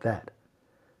conversation like that.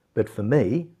 But for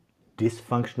me,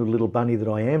 dysfunctional little bunny that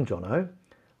I am, Jono,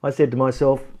 I said to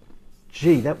myself,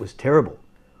 gee, that was terrible.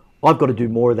 I've got to do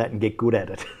more of that and get good at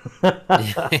it.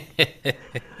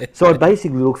 So I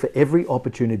basically looked for every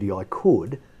opportunity I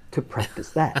could to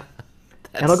practice that.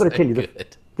 And I've got to tell you,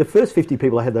 the first 50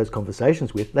 people I had those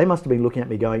conversations with, they must have been looking at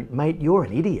me going, mate, you're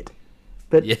an idiot.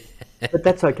 But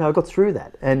that's okay. I got through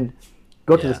that and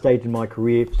got to the stage in my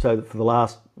career so that for the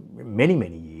last many,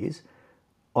 many years,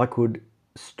 I could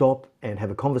stop and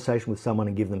have a conversation with someone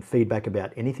and give them feedback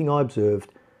about anything I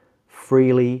observed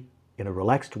freely, in a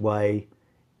relaxed way,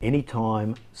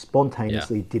 anytime,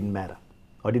 spontaneously. It didn't matter.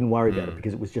 I didn't worry about it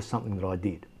because it was just something that I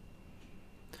did.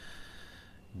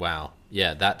 Wow.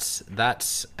 Yeah,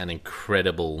 that's an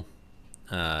incredible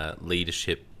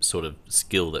leadership sort of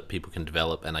skill that people can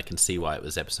develop, and I can see why it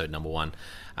was episode number 1.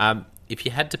 If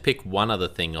you had to pick one other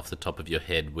thing off the top of your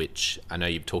head, which I know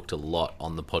you've talked a lot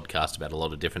on the podcast about a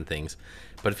lot of different things,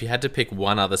 but if you had to pick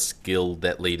one other skill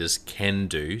that leaders can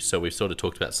do, so we've sort of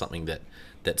talked about something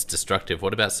that's destructive,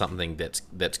 what about something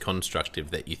that's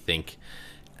constructive that you think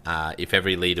if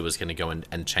every leader was going to go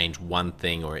and change one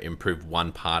thing or improve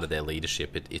one part of their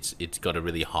leadership, it's got a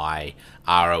really high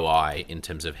ROI in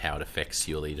terms of how it affects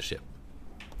your leadership?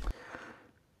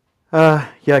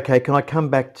 Okay. Can I come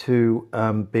back to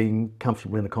being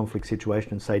comfortable in a conflict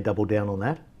situation and say double down on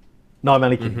that? No, I'm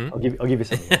only kidding. I'll give you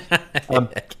something else.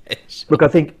 Okay, sure. Look, I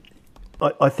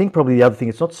think probably the other thing,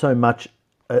 it's not so much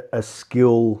a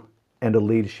skill and a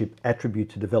leadership attribute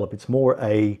to develop. It's more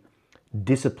a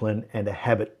discipline and a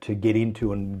habit to get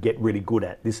into and get really good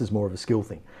at. This is more of a skill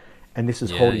thing. And this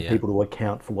is holding people to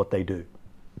account for what they do.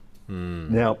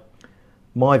 Now,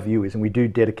 my view is, and we do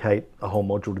dedicate a whole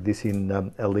module to this in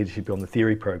our Leadership on the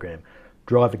Theory program,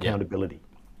 drive accountability.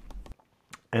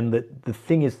 And the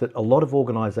thing is that a lot of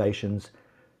organizations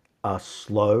are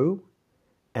slow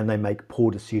and they make poor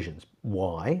decisions.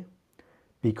 Why?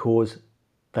 Because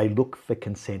they look for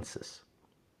consensus.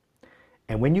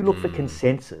 And when you look for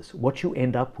consensus, what you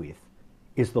end up with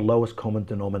is the lowest common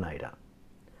denominator.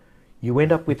 You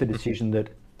end up with a decision that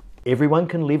everyone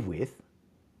can live with,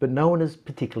 but no one is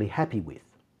particularly happy with.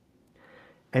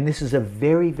 And this is a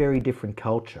very, very different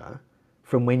culture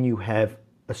from when you have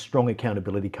a strong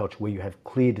accountability culture where you have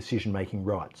clear decision-making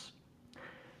rights.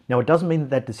 Now, it doesn't mean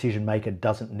that decision maker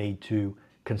doesn't need to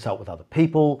consult with other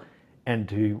people and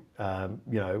to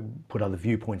put other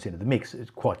viewpoints into the mix. It's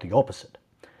quite the opposite.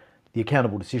 The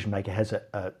accountable decision maker has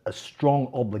a strong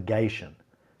obligation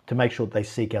to make sure that they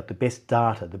seek out the best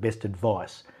data, the best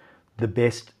advice, the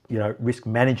best risk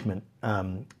management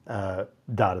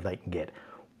data they can get,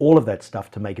 all of that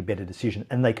stuff to make a better decision,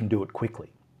 and they can do it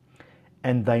quickly.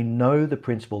 And they know the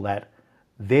principle that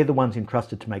they're the ones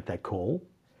entrusted to make that call.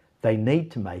 They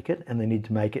need to make it, and they need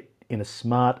to make it in a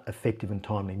smart, effective and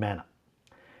timely manner.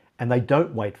 And they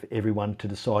don't wait for everyone to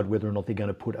decide whether or not they're going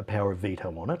to put a power of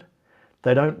veto on it.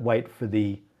 They don't wait for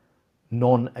the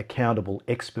non-accountable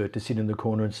expert to sit in the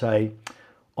corner and say,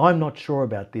 I'm not sure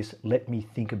about this, let me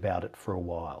think about it for a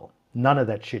while. None of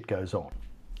that shit goes on.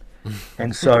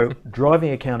 And so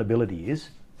driving accountability is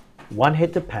one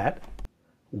head to pat,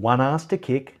 one ass to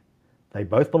kick, they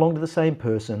both belong to the same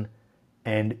person,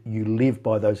 and you live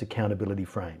by those accountability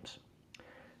frames.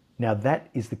 Now that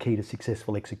is the key to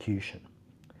successful execution.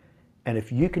 And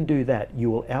if you can do that, you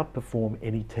will outperform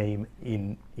any team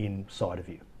inside of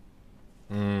you.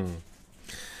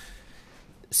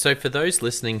 So for those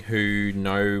listening who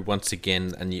know, once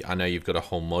again, and I know you've got a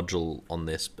whole module on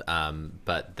this,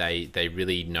 but they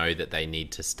really know that they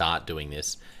need to start doing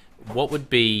this, what would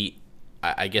be,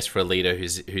 I guess, for a leader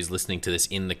who's listening to this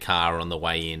in the car on the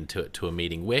way in to a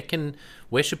meeting,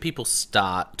 where should people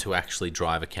start to actually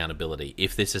drive accountability?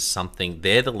 If this is something,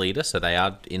 they're the leader, so they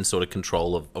are in sort of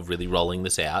control of really rolling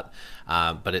this out,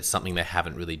 but it's something they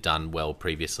haven't really done well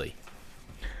previously.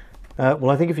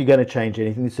 Well, I think if you're going to change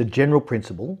anything, it's a general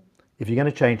principle. If you're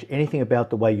going to change anything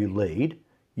about the way you lead,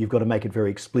 you've got to make it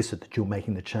very explicit that you're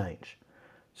making the change.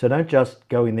 So don't just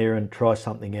go in there and try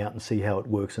something out and see how it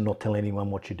works and not tell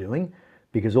anyone what you're doing,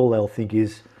 because all they'll think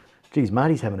is, geez,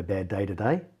 Marty's having a bad day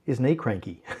today. Isn't he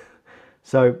cranky?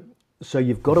 So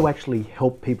you've got to actually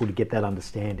help people to get that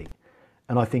understanding.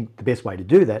 And I think the best way to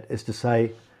do that is to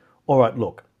say, all right,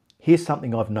 look, here's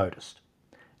something I've noticed.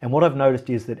 And what I've noticed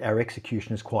is that our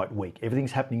execution is quite weak.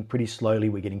 Everything's happening pretty slowly.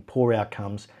 We're getting poor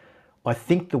outcomes. I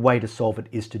think the way to solve it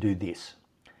is to do this.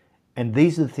 And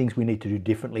these are the things we need to do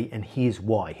differently. And here's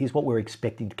why. Here's what we're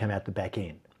expecting to come out the back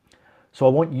end. So I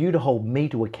want you to hold me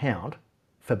to account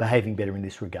for behaving better in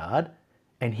this regard.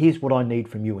 And here's what I need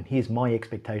from you. And here's my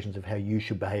expectations of how you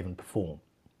should behave and perform.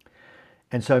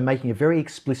 And so making a very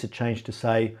explicit change to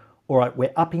say, all right,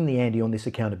 we're upping the ante on this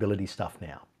accountability stuff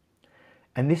now.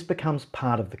 And this becomes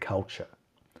part of the culture.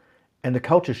 And the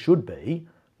culture should be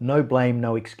no blame,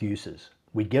 no excuses.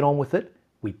 We get on with it,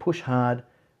 we push hard,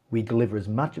 we deliver as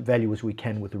much value as we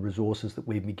can with the resources that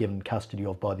we've been given custody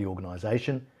of by the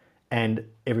organisation, and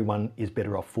everyone is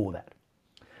better off for that.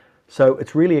 So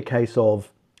it's really a case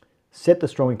of set the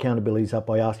strong accountabilities up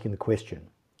by asking the question,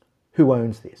 who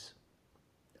owns this?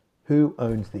 Who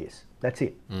owns this? That's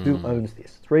it. Who owns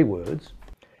this? 3 words.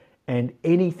 And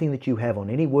anything that you have on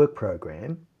any work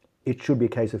program, it should be a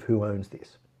case of who owns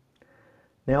this.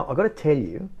 Now, I've got to tell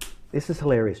you, this is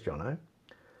hilarious, Jono.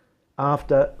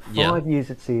 After 5 years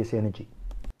at CS Energy,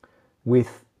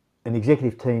 with an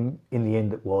executive team in the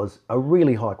end that was a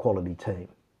really high quality team,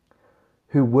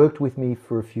 who worked with me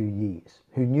for a few years,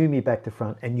 who knew me back to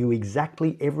front and knew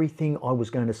exactly everything I was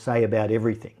going to say about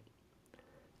everything,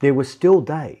 there were still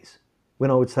days when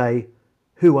I would say,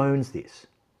 who owns this?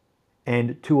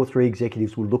 And 2 or 3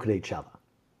 executives would look at each other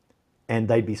and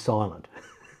they'd be silent.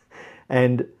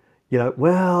 And,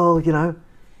 well,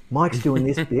 Mike's doing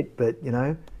this bit, but,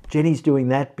 Jenny's doing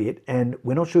that bit, and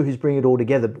we're not sure who's bringing it all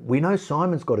together. But we know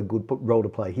Simon's got a good role to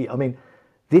play here. I mean,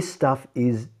 this stuff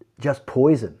is just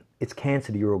poison. It's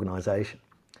cancer to your organisation.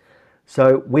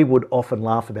 So we would often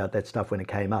laugh about that stuff when it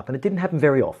came up. And it didn't happen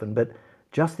very often, but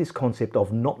just this concept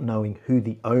of not knowing who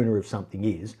the owner of something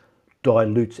is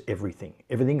dilutes everything.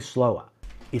 Everything's slower.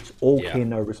 It's all care,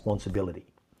 no responsibility.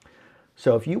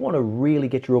 So if you want to really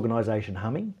get your organisation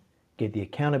humming, get the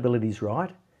accountabilities right,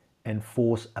 and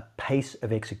force a pace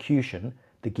of execution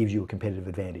that gives you a competitive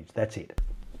advantage. That's it.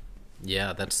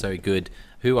 Yeah, that's so good.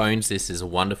 Who owns this is a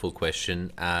wonderful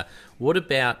question. What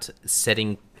about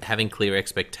having clear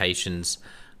expectations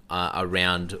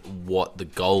around what the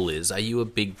goal is? Are you a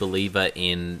big believer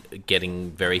in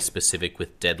getting very specific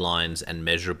with deadlines and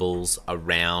measurables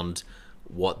around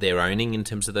what they're owning in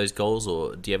terms of those goals,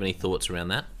 or do you have any thoughts around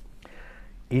that?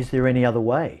 Is there any other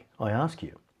way, I ask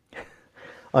you?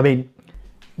 I mean,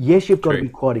 yes, you've got to be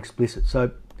quite explicit.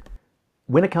 So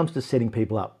when it comes to setting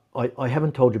people up, I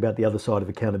haven't told you about the other side of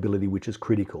accountability, which is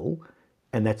critical,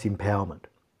 and that's empowerment.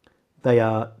 They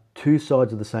are 2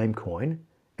 sides of the same coin,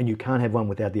 and you can't have one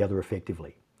without the other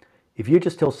effectively. If you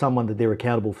just tell someone that they're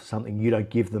accountable for something, you don't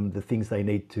give them the things they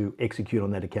need to execute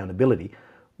on that accountability,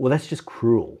 well, that's just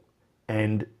cruel,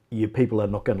 and your people are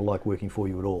not going to like working for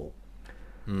you at all.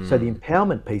 So the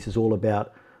empowerment piece is all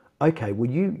about, okay,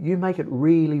 well, you make it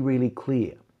really, really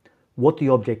clear what the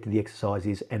object of the exercise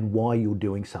is and why you're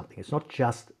doing something. It's not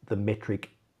just the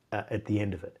metric at the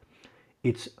end of it.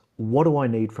 It's, what do I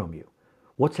need from you?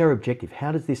 What's our objective?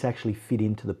 How does this actually fit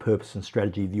into the purpose and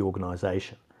strategy of the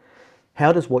organisation?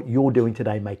 How does what you're doing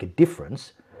today make a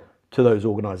difference to those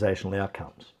organisational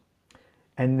outcomes?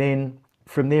 And then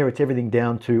from there, it's everything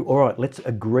down to, all right, let's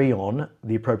agree on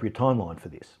the appropriate timeline for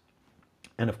this.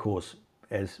 And of course,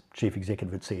 as Chief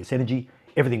Executive at CS Energy,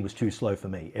 everything was too slow for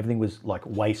me. Everything was like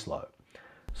way slow.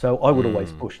 So I would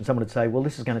always push, and someone would say, well,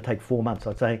 this is going to take 4 months.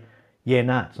 I'd say, yeah,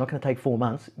 no, it's not going to take 4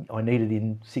 months. I need it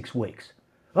in 6 weeks.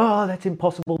 Oh, that's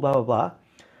impossible, blah, blah, blah.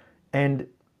 And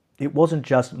it wasn't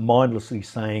just mindlessly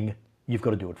saying, you've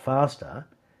got to do it faster.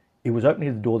 It was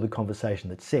opening the door to the conversation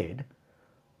that said,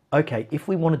 okay, if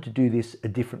we wanted to do this a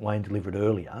different way and deliver it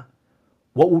earlier,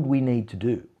 what would we need to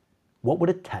do? What would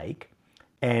it take?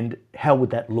 And how would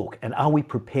that look? And are we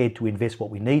prepared to invest what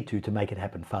we need to make it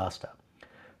happen faster?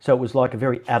 So it was like a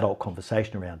very adult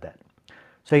conversation around that.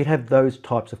 So you'd have those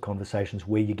types of conversations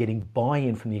where you're getting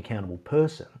buy-in from the accountable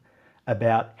person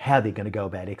about how they're going to go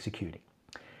about executing.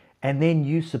 And then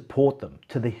you support them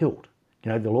to the hilt.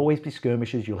 You know, there'll always be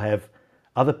skirmishes. You'll have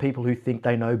other people who think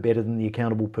they know better than the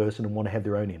accountable person and want to have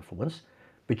their own influence,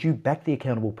 but you back the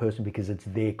accountable person because it's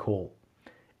their call.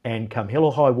 And come hell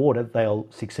or high water, they'll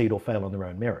succeed or fail on their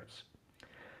own merits.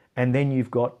 And then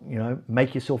you've got, you know,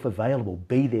 make yourself available,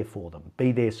 be there for them,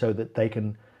 be there so that they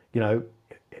can, you know,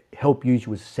 help use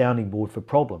you as a sounding board for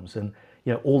problems and,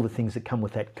 you know, all the things that come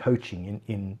with that coaching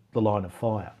in the line of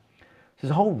fire. So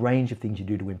there's a whole range of things you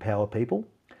do to empower people.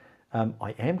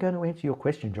 I am going to answer your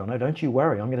question, Jono. Don't you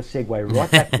worry. I'm going to segue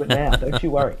right back to it now. Don't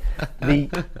you worry.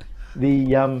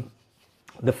 The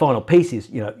final piece is,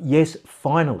 you know, yes,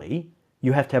 finally,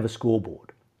 you have to have a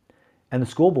scoreboard. And the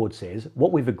scoreboard says,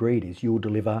 what we've agreed is you will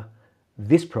deliver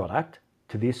this product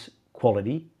to this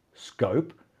quality,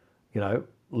 scope, you know,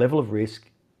 level of risk,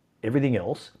 everything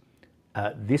else,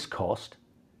 this cost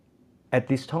at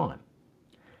this time.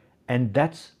 And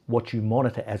that's what you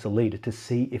monitor as a leader to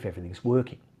see if everything's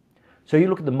working. So you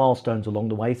look at the milestones along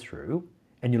the way through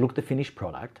and you look at the finished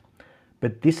product,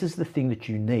 but this is the thing that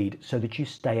you need so that you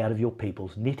stay out of your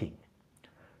people's knitting.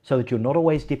 So that you're not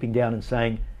always dipping down and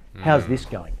saying, how's this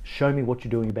going? Show me what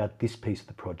you're doing about this piece of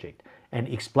the project and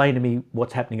explain to me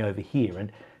what's happening over here.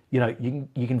 And you know,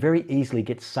 you can very easily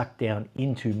get sucked down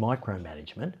into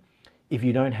micromanagement if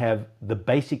you don't have the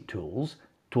basic tools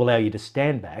to allow you to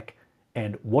stand back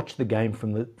and watch the game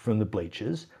from the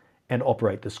bleachers and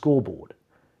operate the scoreboard.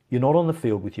 You're not on the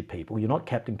field with your people, you're not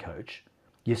captain coach,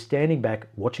 you're standing back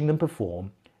watching them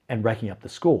perform and racking up the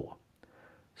score.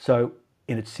 So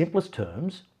in its simplest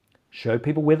terms, show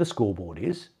people where the scoreboard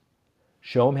is,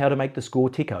 show them how to make the score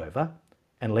tick over,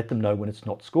 and let them know when it's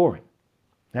not scoring.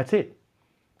 That's it.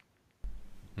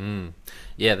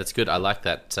 Yeah, that's good. I like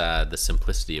that, the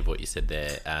simplicity of what you said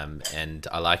there. And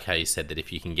I like how you said that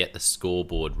if you can get the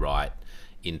scoreboard right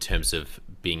in terms of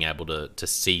being able to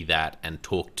see that and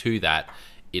talk to that,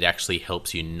 it actually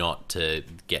helps you not to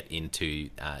get into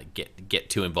get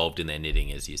too involved in their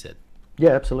knitting, as you said.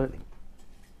 Yeah, absolutely.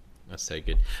 That's so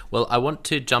good. Well, I want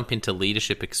to jump into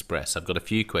Leadership Express. I've got a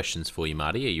few questions for you,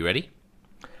 Marty. Are you ready?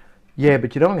 Yeah,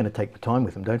 but you know I'm going to take the time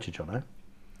with them, don't you, Jono?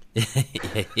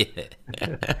 Yeah.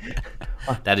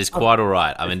 That is quite all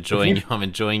right. I'm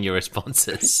enjoying your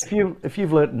responses. If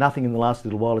you've learnt nothing in the last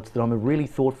little while, it's that I'm a really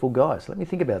thoughtful guy. So let me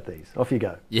think about these. Off you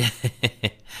go. Yeah.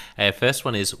 First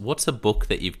one is, what's a book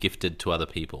that you've gifted to other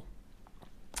people?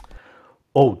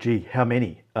 Oh, gee, how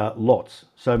many? Lots.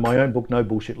 So my own book, No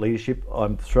Bullshit Leadership,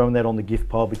 I'm throwing that on the gift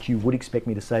pile, but you would expect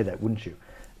me to say that, wouldn't you?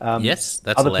 Yes,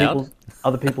 that's allowed.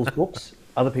 Other people's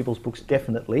books,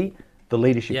 definitely. The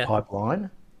Leadership Pipeline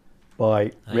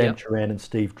by Ram Charan and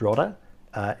Steve Drotter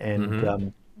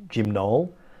and Jim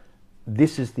Knoll.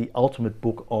 This is the ultimate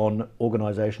book on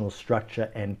organisational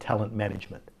structure and talent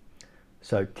management.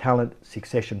 So talent,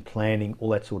 succession planning, all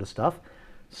that sort of stuff.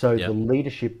 So the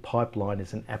Leadership Pipeline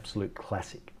is an absolute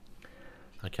classic.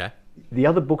 Okay. The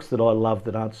other books that I love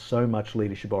that aren't so much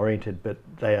leadership oriented, but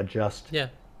they are just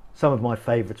some of my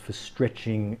favourites for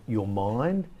stretching your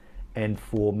mind and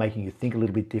for making you think a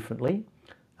little bit differently.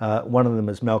 One of them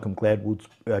is Malcolm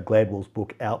Gladwell's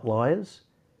book Outliers,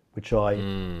 which I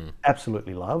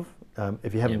absolutely love.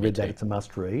 If you haven't read that, it's a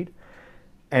must read.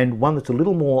 And one that's a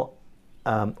little more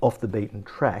off the beaten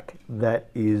track, that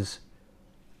is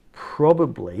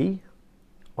probably,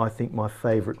 I think, my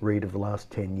favourite read of the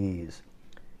last 10 years,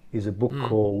 is a book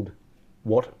called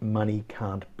What Money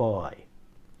Can't Buy.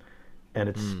 And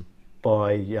it's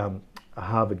by a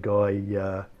Harvard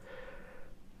guy,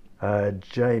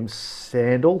 James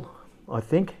Sandel, I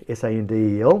think,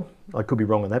 Sandel. I could be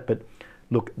wrong on that, but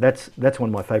look, that's one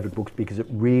of my favourite books because it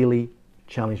really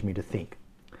challenged me to think.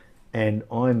 And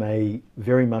I'm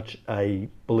very much a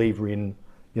believer in,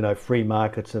 you know, free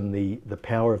markets and the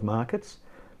power of markets.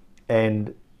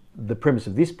 And the premise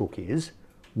of this book is,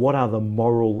 what are the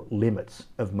moral limits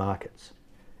of markets?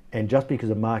 And just because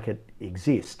a market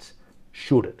exists,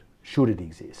 should it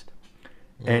exist?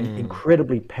 And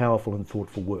incredibly powerful and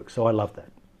thoughtful work. So I love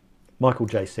that. Michael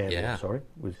J. Sandel, sorry,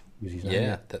 was his name.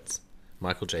 Yeah,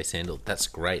 Michael J. Sandel. That's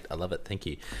great. I love it. Thank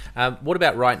you. What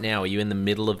about right now? Are you in the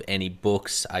middle of any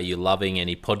books? Are you loving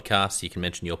any podcasts? You can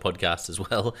mention your podcast as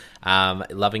well.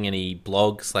 Loving any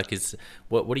blogs? Like,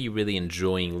 what are you really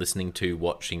enjoying listening to,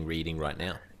 watching, reading right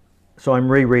now? So I'm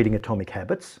rereading Atomic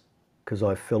Habits because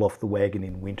I fell off the wagon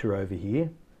in winter over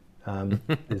here.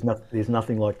 There's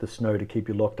nothing like the snow to keep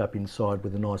you locked up inside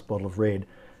with a nice bottle of red.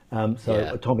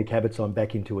 Atomic Habits I'm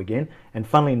back into again. And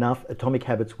funnily enough, Atomic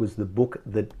Habits was the book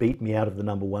that beat me out of the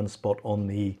 #1 spot on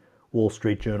the Wall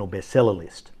Street Journal bestseller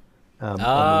list.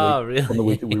 Really? On the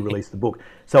week that we released the book.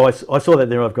 So I saw that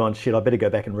there, I've gone, shit, I better go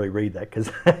back and reread that because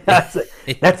that's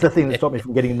the thing that stopped me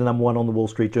from getting the #1 on the Wall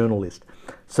Street Journal list.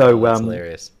 So that's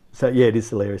hilarious. So yeah, it is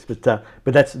hilarious. But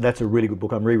that's a really good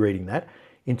book. I'm rereading that.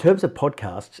 In terms of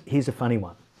podcasts, here's a funny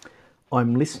one.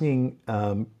 I'm listening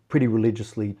pretty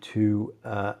religiously to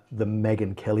the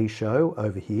Megyn Kelly show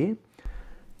over here.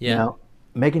 Yeah. Now,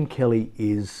 Megyn Kelly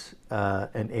is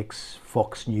an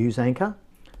ex-Fox News anchor,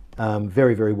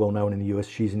 very, very well known in the US.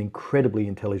 She's an incredibly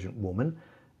intelligent woman,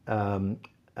 an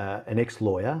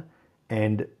ex-lawyer,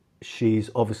 and she's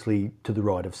obviously to the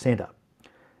right of centre.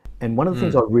 And one of the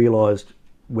things I realised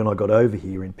when I got over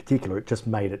here in particular, it just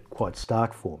made it quite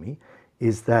stark for me,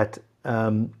 is that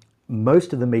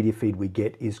most of the media feed we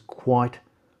get is quite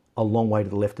a long way to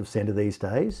the left of centre these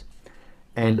days.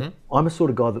 And I'm a sort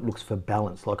of guy that looks for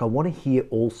balance. Like, I want to hear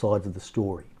all sides of the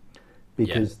story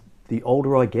because the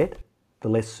older I get, the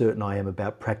less certain I am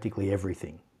about practically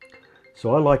everything.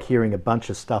 So I like hearing a bunch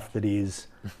of stuff that is,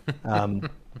 that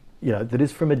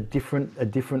is from a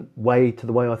different way to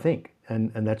the way I think.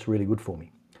 And that's really good for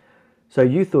me. So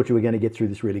you thought you were going to get through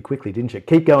this really quickly, didn't you?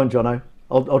 Keep going, Jono.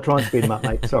 I'll try and speed them up,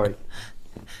 mate. Sorry.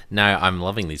 No, I'm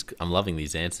loving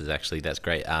these answers. Actually, that's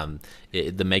great.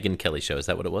 The Megyn Kelly show, is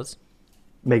that what it was?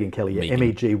 Megyn Kelly, yeah.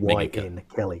 Megyn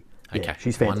Kelly. Yeah, okay,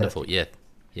 she's fantastic. Wonderful.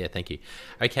 Yeah. Thank you.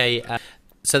 Okay,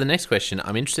 so the next question,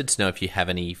 I'm interested to know if you have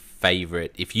any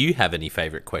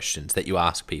favorite questions that you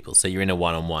ask people. So you're in a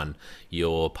one-on-one,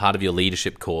 you're part of your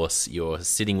leadership course, you're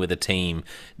sitting with a team.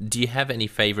 Do you have any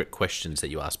favorite questions that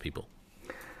you ask people?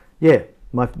 Yeah,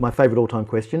 my favorite all-time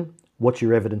question: what's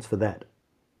your evidence for that?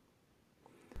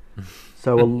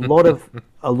 So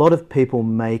a lot of people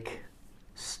make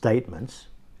statements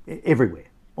everywhere,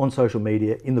 on social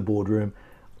media, in the boardroom.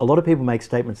 A lot of people make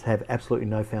statements that have absolutely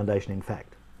no foundation in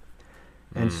fact.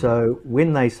 And so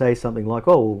when they say something like,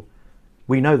 oh,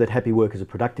 we know that happy workers are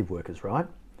productive workers, right?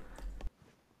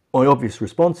 My obvious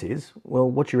response is, well,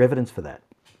 what's your evidence for that?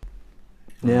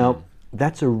 Now,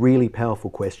 that's a really powerful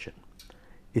question.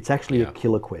 It's actually a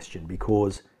killer question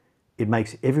because it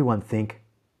makes everyone think,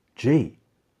 gee,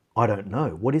 I don't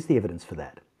know. What is the evidence for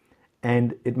that?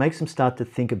 And it makes them start to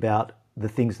think about the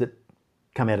things that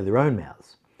come out of their own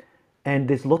mouths. And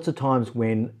there's lots of times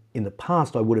when in the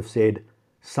past I would have said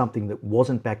something that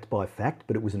wasn't backed by fact,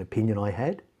 but it was an opinion I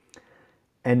had.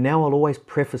 And now I'll always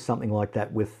preface something like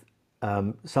that with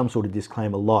some sort of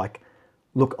disclaimer like,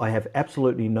 look, I have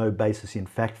absolutely no basis in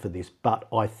fact for this, but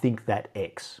I think that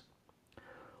X.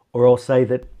 Or I'll say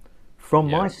that from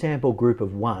my sample group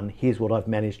of 1, here's what I've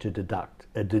managed to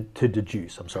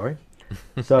deduce.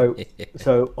 So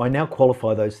I now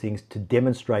qualify those things to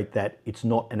demonstrate that it's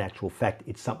not an actual fact,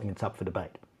 it's something that's up for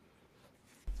debate.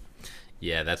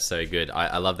 Yeah, that's so good.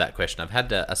 I love that question. I've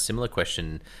had a similar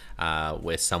question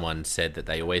where someone said that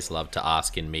they always love to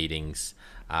ask in meetings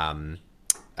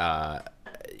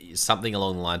something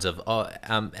along the lines of,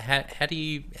 how do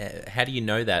you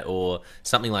know that, or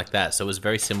something like that. So it was a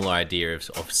very similar idea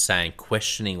of saying,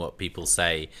 questioning what people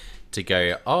say, to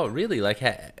go, oh, really? Like,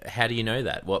 how do you know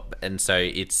that? What? And so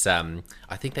it's, I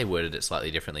think they worded it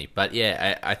slightly differently, but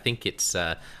yeah, I think it's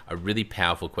a really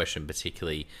powerful question,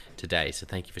 particularly today. So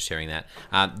thank you for sharing that.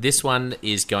 This one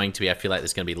is going to be, I feel like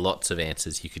there's going to be lots of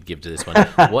answers you could give to this one.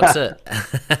 What's a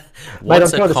Mate, I'm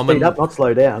trying to speed up, not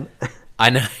slow down. I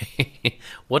know.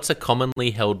 What's a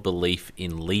commonly held belief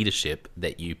in leadership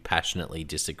that you passionately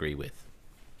disagree with?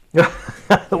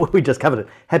 We just covered it.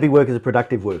 Happy workers are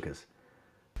productive workers.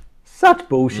 Such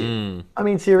bullshit. I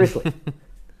mean, seriously.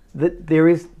 There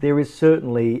is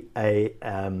certainly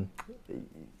an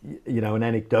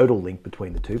anecdotal link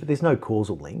between the two, but there's no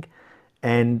causal link.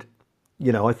 And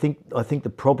I think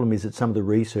the problem is that some of the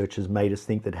research has made us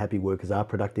think that happy workers are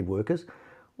productive workers.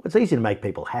 Well, it's easy to make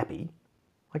people happy.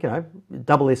 Like,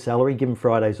 double their salary, give them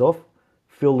Fridays off,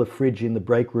 fill the fridge in the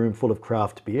break room full of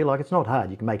craft beer. Like, it's not hard.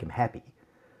 You can make them happy.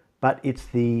 But it's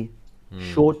the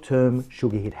short-term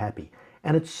sugar hit happy.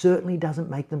 And it certainly doesn't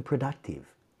make them productive.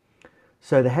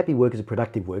 So the happy workers are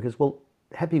productive workers. Well,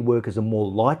 happy workers are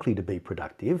more likely to be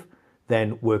productive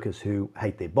than workers who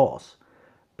hate their boss.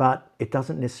 but it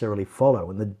doesn't necessarily follow.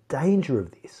 And the danger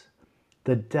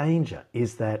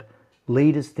is that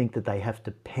leaders think that they have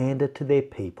to pander to their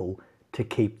people to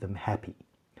keep them happy.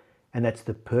 And that's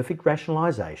the perfect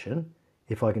rationalization,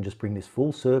 if I can just bring this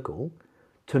full circle,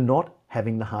 to not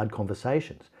having the hard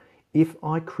conversations. If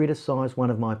I criticize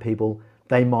one of my people,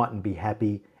 they mightn't be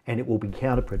happy and it will be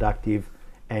counterproductive,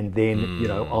 and then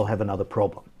I'll have another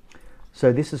problem.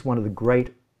 So this is one of the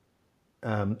great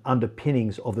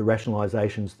underpinnings of the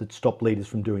rationalizations that stop leaders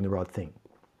from doing the right thing.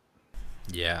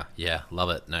 Yeah, love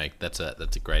it. No, that's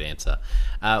a great answer.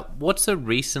 What's a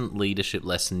recent leadership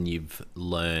lesson you've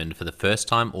learned for the first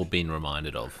time or been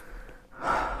reminded of?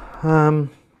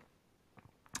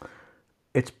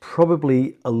 It's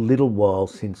probably a little while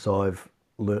since I've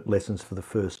learnt lessons for the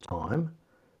first time,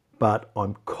 but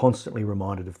I'm constantly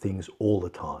reminded of things all the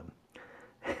time.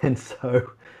 And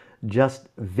so just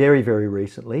very, very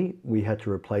recently, we had to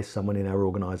replace someone in our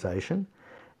organisation.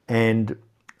 And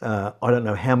I don't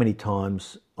know how many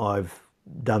times I've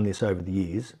done this over the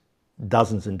years,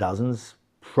 dozens and dozens,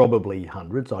 probably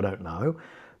hundreds, I don't know,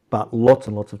 but lots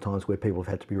and lots of times where people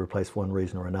have had to be replaced for one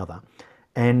reason or another.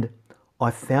 And I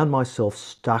found myself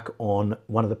stuck on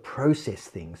one of the process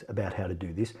things about how to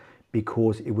do this,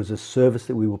 because it was a service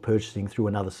that we were purchasing through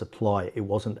another supplier. It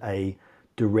wasn't a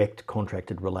direct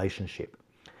contracted relationship.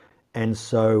 And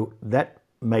so that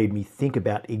made me think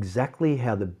about exactly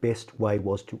how the best way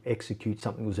was to execute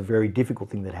something that was a very difficult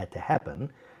thing that had to happen,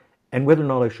 and whether or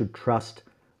not I should trust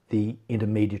the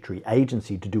intermediary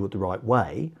agency to do it the right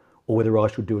way, or whether I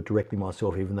should do it directly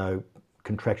myself, even though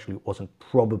contractually it wasn't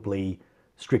probably,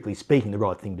 strictly speaking, the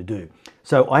right thing to do.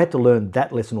 So I had to learn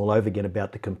that lesson all over again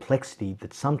about the complexity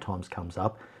that sometimes comes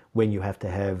up when you have to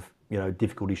have,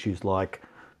 difficult issues like,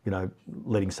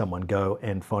 letting someone go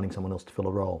and finding someone else to fill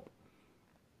a role.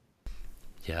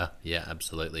 Yeah,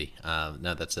 absolutely.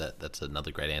 No, that's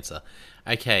another great answer.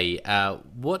 Okay,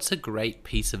 what's a great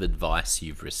piece of advice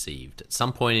you've received at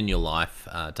some point in your life?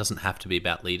 It doesn't have to be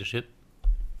about leadership.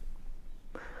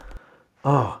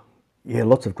 Oh, yeah,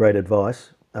 lots of great advice.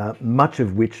 Much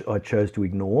of which I chose to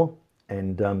ignore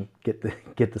and get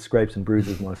the scrapes and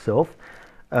bruises myself.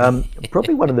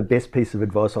 Probably one of the best pieces of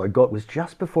advice I got was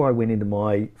just before I went into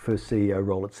my first CEO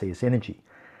role at CS Energy.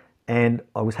 And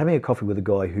I was having a coffee with a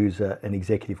guy who's an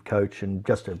executive coach and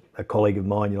just a colleague of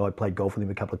mine. I played golf with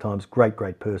him a couple of times.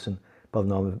 Great person by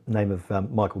the name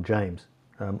of Michael James.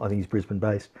 I think he's Brisbane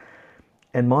based.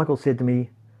 And Michael said to me,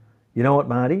 "You know what,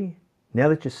 Marty? Now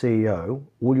that you're CEO,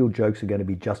 all your jokes are going to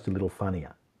be just a little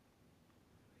funnier."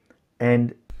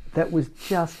 And that was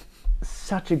just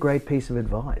such a great piece of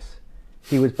advice.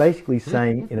 He was basically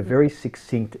saying in a very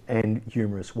succinct and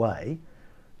humorous way,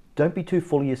 don't be too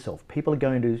full of yourself. People are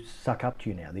going to suck up to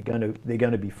you now. They're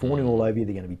going to be fawning all over you.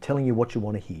 They're going to be telling you what you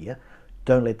want to hear.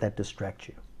 Don't let that distract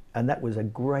you. And that was a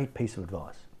great piece of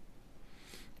advice.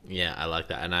 Yeah, I like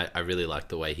that, and I really like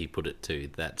the way he put it too.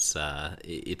 That's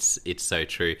it's so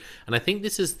true, and I think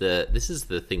this is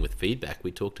the thing with feedback.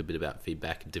 We talked a bit about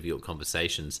feedback in difficult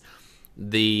conversations.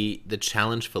 The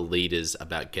challenge for leaders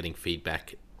about getting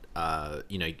feedback,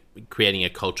 creating a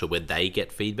culture where they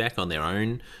get feedback on their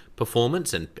own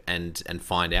performance and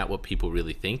find out what people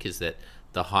really think, is that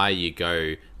the higher you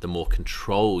go, the more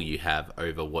control you have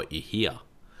over what you hear,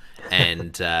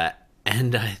 and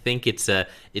and I think it's a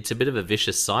bit of a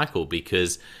vicious cycle,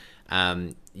 because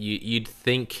you'd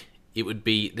think it would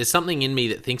be, there's something in me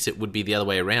that thinks it would be the other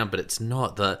way around, but it's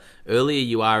not. The earlier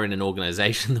you are in an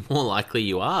organization, the more likely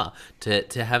you are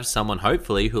to have someone,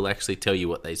 hopefully, who'll actually tell you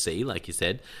what they see, like you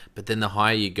said. But then the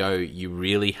higher you go, you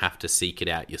really have to seek it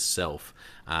out yourself,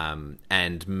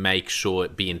 and make sure,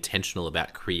 be intentional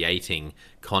about creating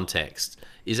context.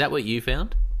 Is that what you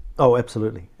found? Oh,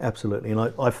 absolutely.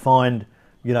 And I find,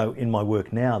 in my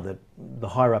work now, that the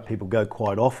higher up people go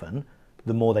quite often,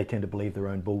 the more they tend to believe their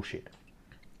own bullshit.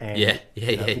 And, yeah.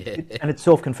 And it's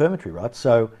self-confirmatory, right?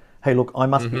 So, hey, look, I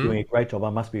must be doing a great job.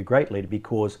 I must be a great leader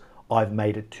because I've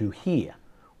made it to here.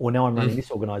 Or now I'm running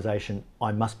this organization,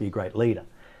 I must be a great leader.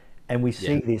 And we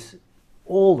see this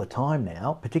all the time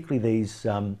now, particularly these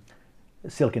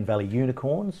Silicon Valley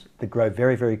unicorns that grow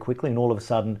very, very quickly. And all of a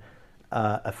sudden,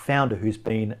 a founder who's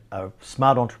been a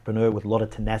smart entrepreneur with a lot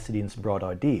of tenacity and some bright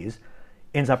ideas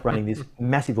ends up running this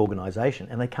massive organization,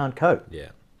 and they can't code.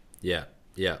 Yeah.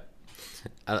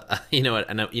 You know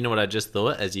what I just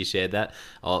thought as you shared that?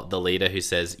 Oh, the leader who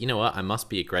says, "You know what? I must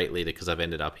be a great leader because I've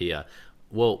ended up here."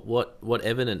 Well, what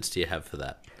evidence do you have for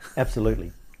that?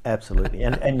 Absolutely. And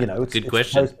it's good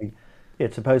question.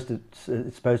 It's supposed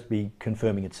to be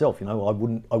confirming itself. I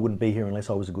wouldn't be here unless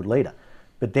I was a good leader.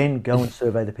 But then go and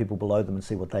survey the people below them and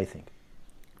see what they think.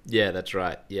 Yeah, that's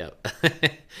right. Yeah.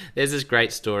 There's this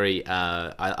great story.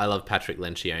 I love Patrick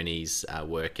Lencioni's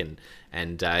work, and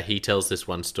he tells this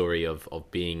one story of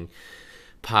being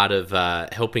part of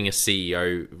helping a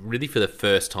CEO really for the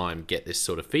first time get this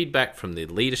sort of feedback from the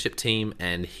leadership team,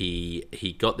 and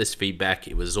he got this feedback.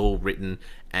 It was all written,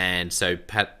 and so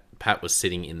Pat was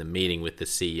sitting in the meeting with the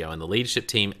CEO and the leadership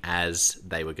team as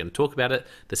they were going to talk about it.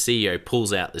 The CEO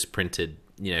pulls out this printed,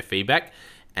 feedback,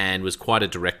 and was quite a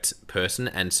direct person,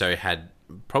 and so had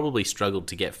probably struggled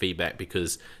to get feedback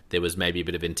because there was maybe a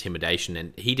bit of intimidation,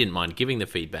 and he didn't mind giving the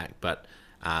feedback, but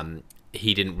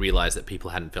he didn't realize that people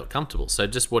hadn't felt comfortable. So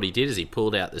just what he did is he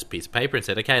pulled out this piece of paper and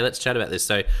said, okay, let's chat about this.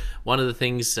 So one of the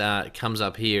things comes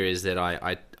up here is that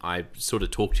I sort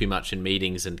of talk too much in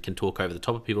meetings and can talk over the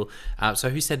top of people. So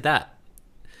who said that?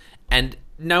 And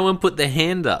no one put their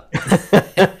hand up.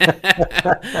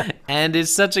 And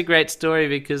it's such a great story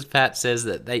because Pat says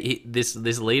that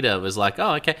this leader was like,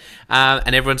 oh, okay.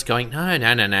 And everyone's going, no.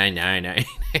 And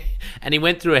he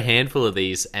went through a handful of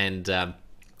these, and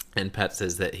Pat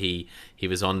says that he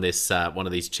was on this one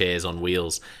of these chairs on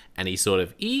wheels, and he sort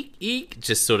of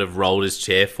just sort of rolled his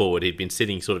chair forward. He'd been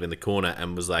sitting sort of in the corner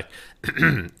and was like,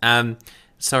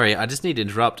 sorry, I just need to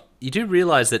interrupt. You do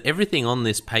realize that everything on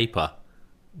this paper,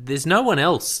 there's no one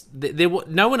else.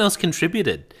 No one else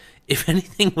contributed. If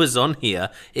anything was on here,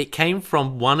 it came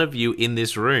from one of you in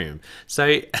this room.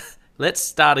 So let's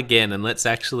start again, and let's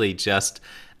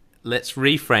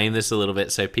reframe this a little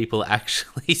bit so people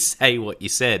actually say what you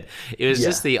said. It was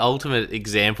just the ultimate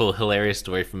example, hilarious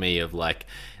story for me of like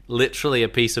literally a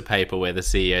piece of paper where the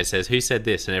CEO says, who said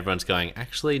this? And everyone's going,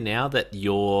 actually, now that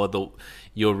you're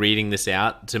reading this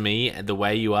out to me the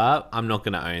way you are, I'm not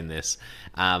going to own this.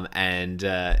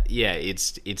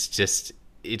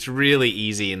 It's really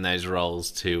easy in those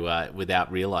roles to,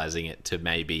 without realizing it, to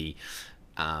maybe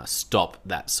stop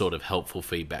that sort of helpful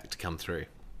feedback to come through.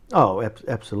 Oh,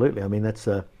 absolutely. I mean, that's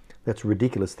a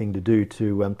ridiculous thing to do,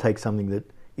 to take something that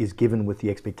is given with the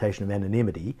expectation of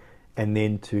anonymity and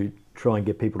then to try and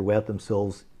get people to out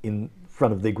themselves in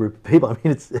front of their group of people. I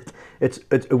mean,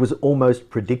 it was almost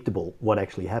predictable what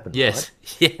actually happened. Yes.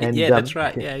 Right? Yeah, that's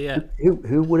right. Yeah.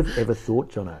 Who would have ever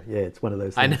thought, Jono? Yeah, it's one of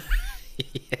those things.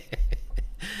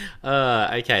 I know.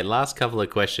 Okay, last couple of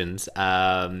questions.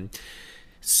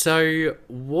 So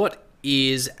what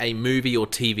is a movie or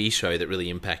TV show that really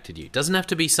impacted you? Doesn't have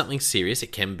to be something serious.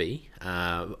 It can be,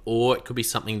 or it could be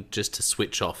something just to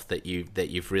switch off that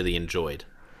you've really enjoyed.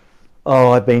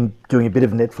 Oh, I've been doing a bit of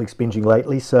Netflix binging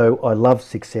lately, so I love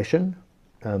Succession.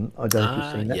 I don't know if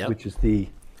you've seen that, yep. Which is the...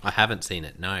 I haven't seen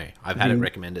it, no. I've had it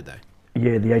recommended, though.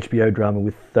 Yeah, the HBO drama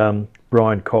with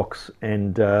Brian Cox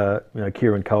and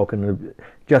Kieran Culkin.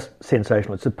 Just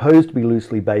sensational. It's supposed to be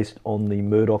loosely based on the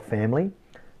Murdoch family,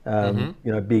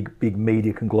 big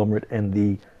media conglomerate and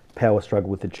the power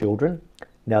struggle with the children.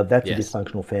 Now, that's a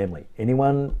dysfunctional family.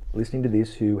 Anyone listening to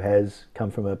this who has come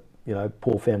from a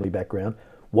poor family background,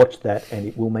 watch that and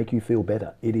it will make you feel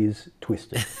better. It is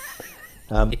twisted.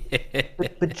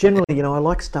 But generally, I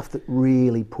like stuff that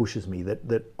really pushes me,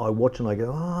 that I watch and I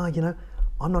go,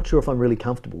 I'm not sure if I'm really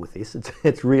comfortable with this.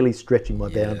 It's really stretching my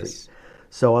boundaries.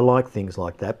 So I like things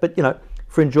like that. But,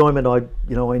 for enjoyment, I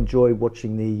enjoy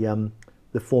watching the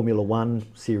Formula One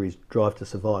series, Drive to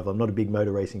Survive. I'm not a big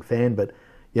motor racing fan, but,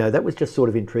 that was just sort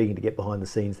of intriguing to get behind the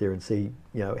scenes there and see,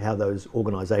 how those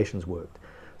organisations worked.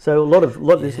 So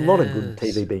there's a lot of good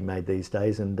TV being made these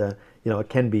days, and it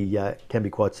can be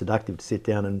quite seductive to sit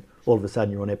down and all of a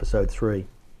sudden you're on episode 3.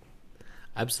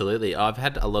 Absolutely, I've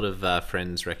had a lot of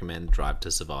friends recommend Drive to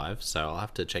Survive, so I'll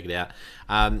have to check it out.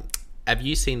 Have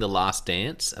you seen The Last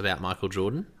Dance about Michael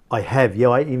Jordan? I have. Yeah,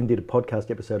 I even did a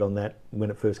podcast episode on that when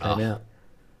it first came out.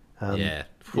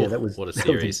 What a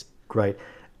series! Great,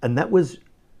 and that was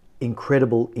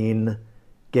incredible in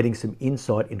getting some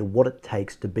insight into what it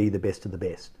takes to be the best of the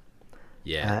best.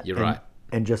 Yeah, you're right.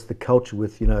 And just the culture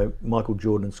with, Michael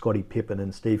Jordan and Scottie Pippen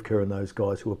and Steve Kerr and those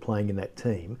guys who were playing in that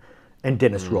team, and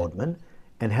Dennis Rodman,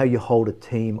 and how you hold a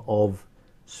team of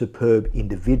superb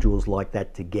individuals like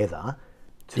that together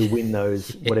to win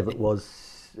those, whatever it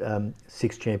was,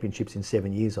 6 championships in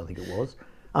 7 years, I think it was.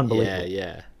 Unbelievable.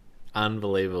 Yeah.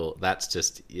 Unbelievable. That's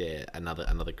just,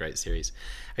 another great series.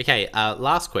 Okay,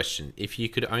 last question. If you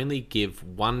could only give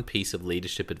one piece of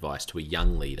leadership advice to a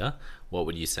young leader, what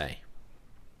would you say?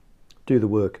 Do the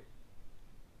work.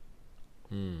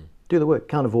 Do the work.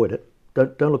 Can't avoid it.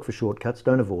 Don't look for shortcuts.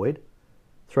 Don't avoid.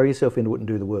 Throw yourself into it and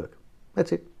do the work.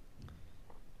 That's it.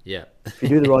 Yeah. If you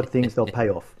do the right things, they'll pay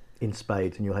off in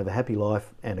spades, and you'll have a happy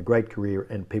life and a great career,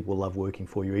 and people will love working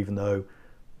for you, even though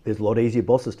there's a lot easier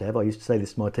bosses to have. I used to say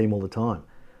this to my team all the time.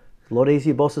 A lot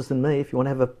easier bosses than me. If you want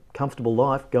to have a comfortable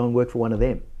life, go and work for one of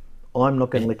them. I'm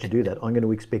not going to let you do that. I'm going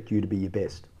to expect you to be your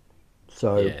best.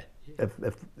 So Yeah.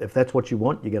 if that's what you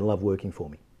want, you're going to love working for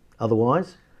me.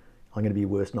 Otherwise, I'm going to be your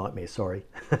worst nightmare. Sorry.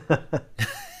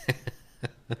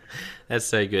 That's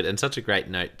so good, and such a great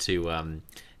note to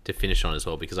finish on as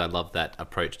well, because I love that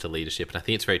approach to leadership, and I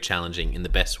think it's very challenging in the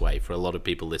best way for a lot of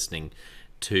people listening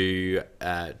to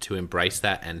embrace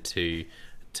that and to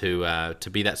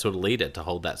be that sort of leader, to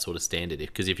hold that sort of standard.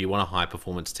 Because if you want a high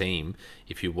performance team,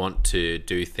 if you want to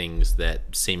do things that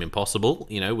seem impossible,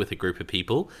 with a group of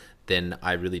people, then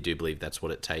I really do believe that's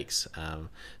what it takes.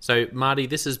 So Marty,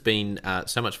 this has been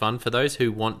so much fun. For those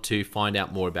who want to find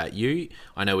out more about you,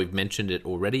 I know we've mentioned it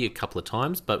already a couple of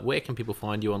times, but where can people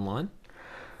find you online?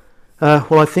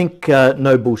 Well, I think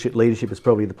No Bullshit Leadership is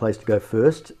probably the place to go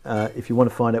first. If you want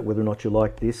to find out whether or not you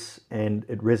like this and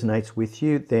it resonates with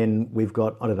you, then we've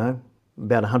got, I don't know,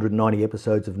 about 190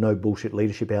 episodes of No Bullshit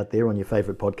Leadership out there on your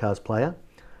favourite podcast player.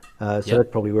 So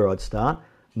that's probably where I'd start.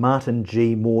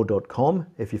 martingmoore.com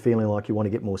if you're feeling like you want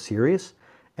to get more serious.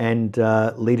 And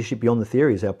Leadership Beyond the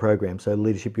Theory is our program, so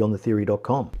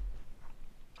leadershipbeyondthetheory.com.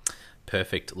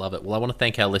 Perfect. Love it. Well, I want to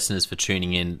thank our listeners for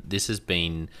tuning in. This has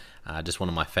been just one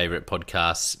of my favorite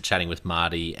podcasts, chatting with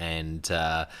Marty, and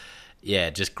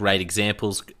just great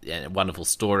examples, wonderful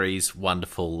stories,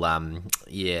 wonderful,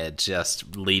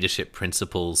 just leadership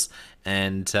principles,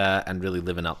 and really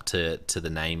living up to the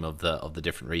name of the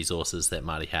different resources that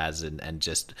Marty has, and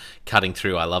just cutting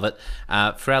through. I love it.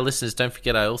 For our listeners, don't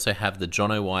forget I also have the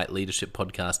John O'White Leadership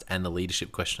Podcast and the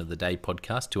Leadership Question of the Day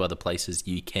podcast, two other places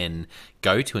you can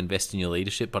go to invest in your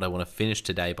leadership. But I want to finish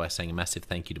today by saying a massive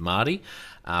thank you to Marty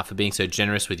for being so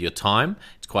generous with your time.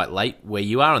 It's quite late where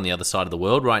you are on the other side of the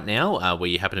world right now, where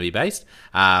you happen to be based,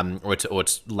 or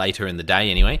it's later in the day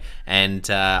anyway. And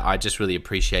I just really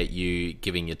appreciate you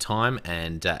giving your time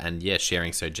and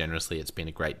sharing so generously. It's been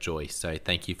a great joy. So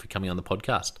thank you for coming on the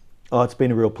podcast. Oh, it's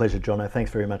been a real pleasure, Jono. Thanks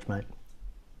very much, mate.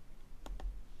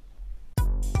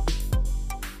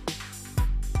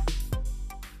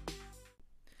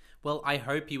 Well, I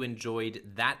hope you enjoyed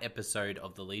that episode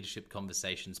of the Leadership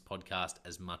Conversations podcast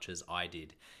as much as I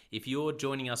did. If you're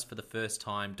joining us for the first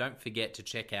time, don't forget to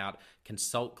check out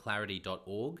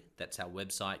consultclarity.org. That's our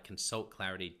website,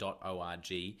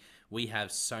 consultclarity.org. We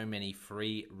have so many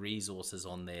free resources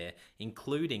on there,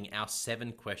 including our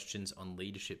 7 Questions on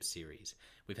Leadership series.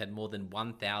 We've had more than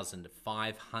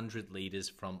 1,500 leaders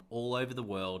from all over the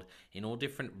world in all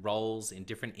different roles, in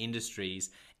different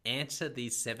industries, answer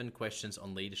these 7 questions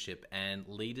on leadership, and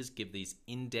leaders give these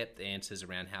in-depth answers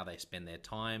around how they spend their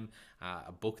time,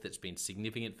 a book that's been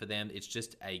significant for them. It's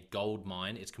just a gold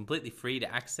mine. It's completely free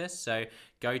to access, so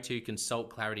go to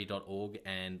consultclarity.org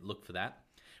and look for that.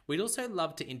 We'd also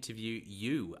love to interview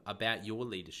you about your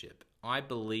leadership. I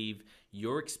believe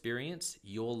your experience,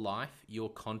 your life, your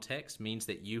context means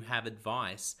that you have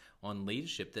advice on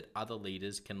leadership that other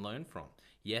leaders can learn from.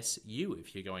 Yes, you,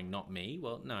 if you're going, not me.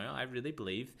 Well, no, I really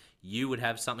believe you would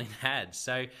have something to add.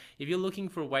 So if you're looking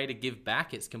for a way to give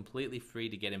back, it's completely free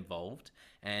to get involved.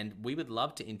 And we would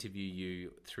love to interview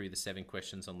you through the 7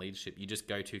 Questions on Leadership. You just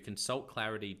go to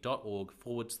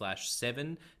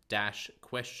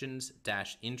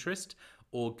consultclarity.org/7-questions-interest,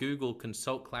 or Google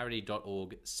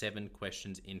consultclarity.org 7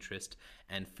 questions interest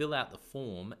and fill out the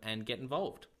form and get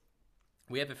involved.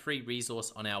 We have a free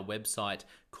resource on our website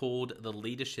called the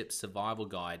Leadership Survival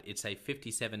Guide. It's a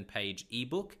 57-page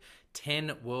ebook,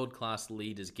 10 world-class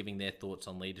leaders giving their thoughts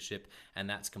on leadership, and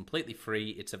that's completely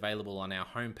free. It's available on our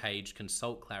homepage,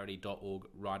 consultclarity.org,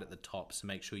 right at the top, so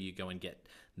make sure you go and get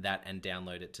that and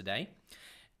download it today.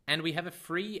 And we have a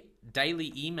free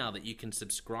daily email that you can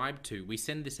subscribe to. We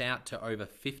send this out to over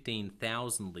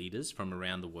 15,000 leaders from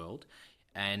around the world.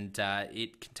 And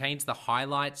it contains the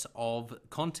highlights of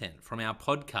content from our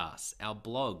podcasts, our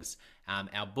blogs,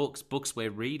 our books we're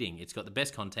reading. It's got the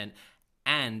best content,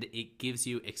 and it gives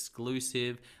you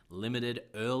exclusive, limited,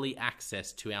 early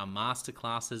access to our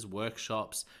masterclasses,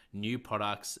 workshops, new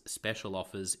products, special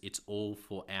offers. It's all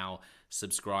for our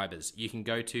subscribers. You can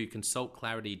go to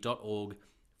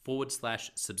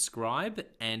consultclarity.org/subscribe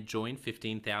and join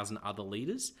 15,000 other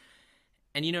leaders.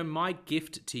 And my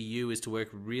gift to you is to work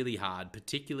really hard,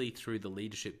 particularly through the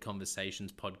Leadership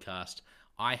Conversations podcast.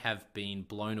 I have been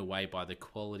blown away by the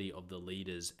quality of the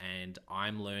leaders, and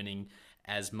I'm learning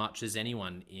as much as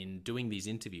anyone in doing these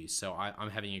interviews. So I'm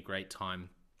having a great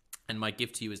time. And my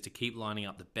gift to you is to keep lining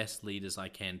up the best leaders I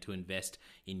can to invest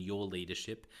in your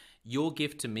leadership. Your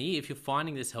gift to me, if you're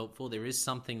finding this helpful, there is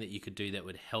something that you could do that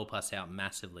would help us out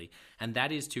massively. And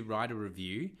that is to write a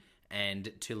review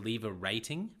and to leave a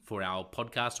rating for our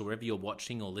podcast or wherever you're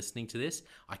watching or listening to this.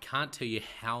 I can't tell you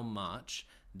how much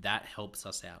that helps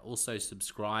us out. Also,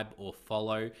 subscribe or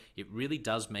follow. It really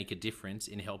does make a difference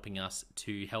in helping us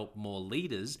to help more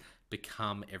leaders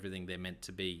become everything they're meant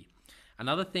to be.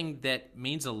 Another thing that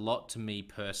means a lot to me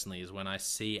personally is when I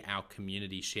see our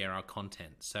community share our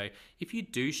content. So if you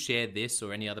do share this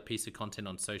or any other piece of content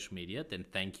on social media, then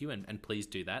thank you, and please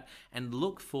do that. And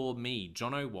look for me,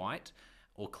 Jono White,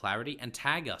 or Clarity, and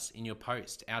tag us in your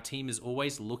post. Our team is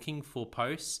always looking for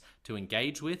posts to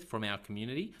engage with from our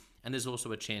community, and there's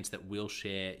also a chance that we'll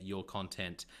share your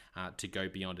content to go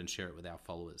beyond and share it with our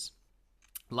followers.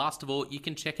 Last of all, you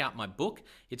can check out my book.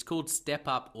 It's called Step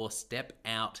Up or Step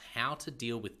Out: How to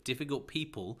Deal with Difficult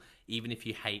People Even If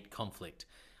You Hate Conflict.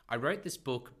 I wrote this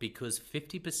book because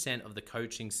 50% of the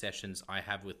coaching sessions I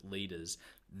have with leaders,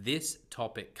 this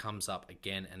topic comes up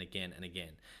again and again and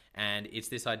again. And it's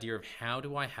this idea of, how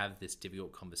do I have this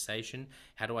difficult conversation?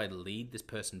 How do I lead this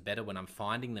person better when I'm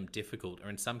finding them difficult? Or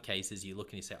in some cases, you look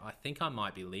and you say, I think I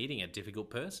might be leading a difficult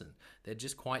person. They're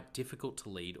just quite difficult to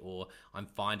lead, or I'm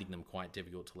finding them quite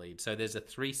difficult to lead. So there's a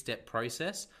 3-step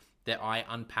process that I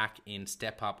unpack in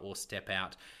Step Up or Step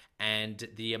Out. And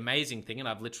the amazing thing, and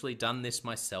I've literally done this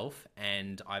myself,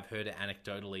 and I've heard it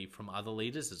anecdotally from other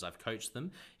leaders as I've coached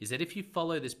them, is that if you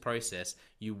follow this process,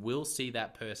 you will see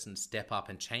that person step up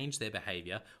and change their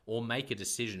behavior or make a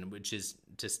decision, which is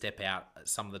to step out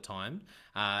some of the time.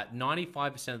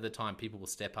 95% of the time, people will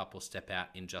step up or step out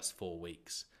in just 4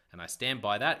 weeks. And I stand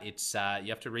by that. It's you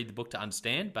have to read the book to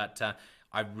understand, but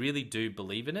I really do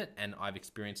believe in it, and I've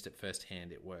experienced it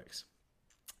firsthand. It works.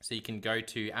 So you can go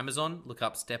to Amazon, look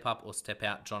up Step Up or Step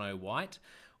Out Jono White,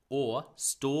 or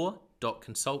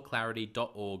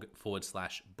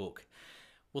store.consultclarity.org/book.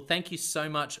 Well, thank you so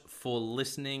much for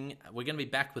listening. We're going to be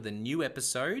back with a new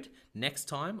episode next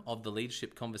time of the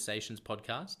Leadership Conversations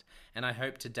podcast. And I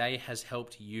hope today has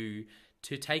helped you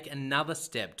to take another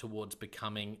step towards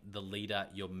becoming the leader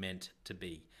you're meant to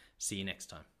be. See you next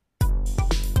time.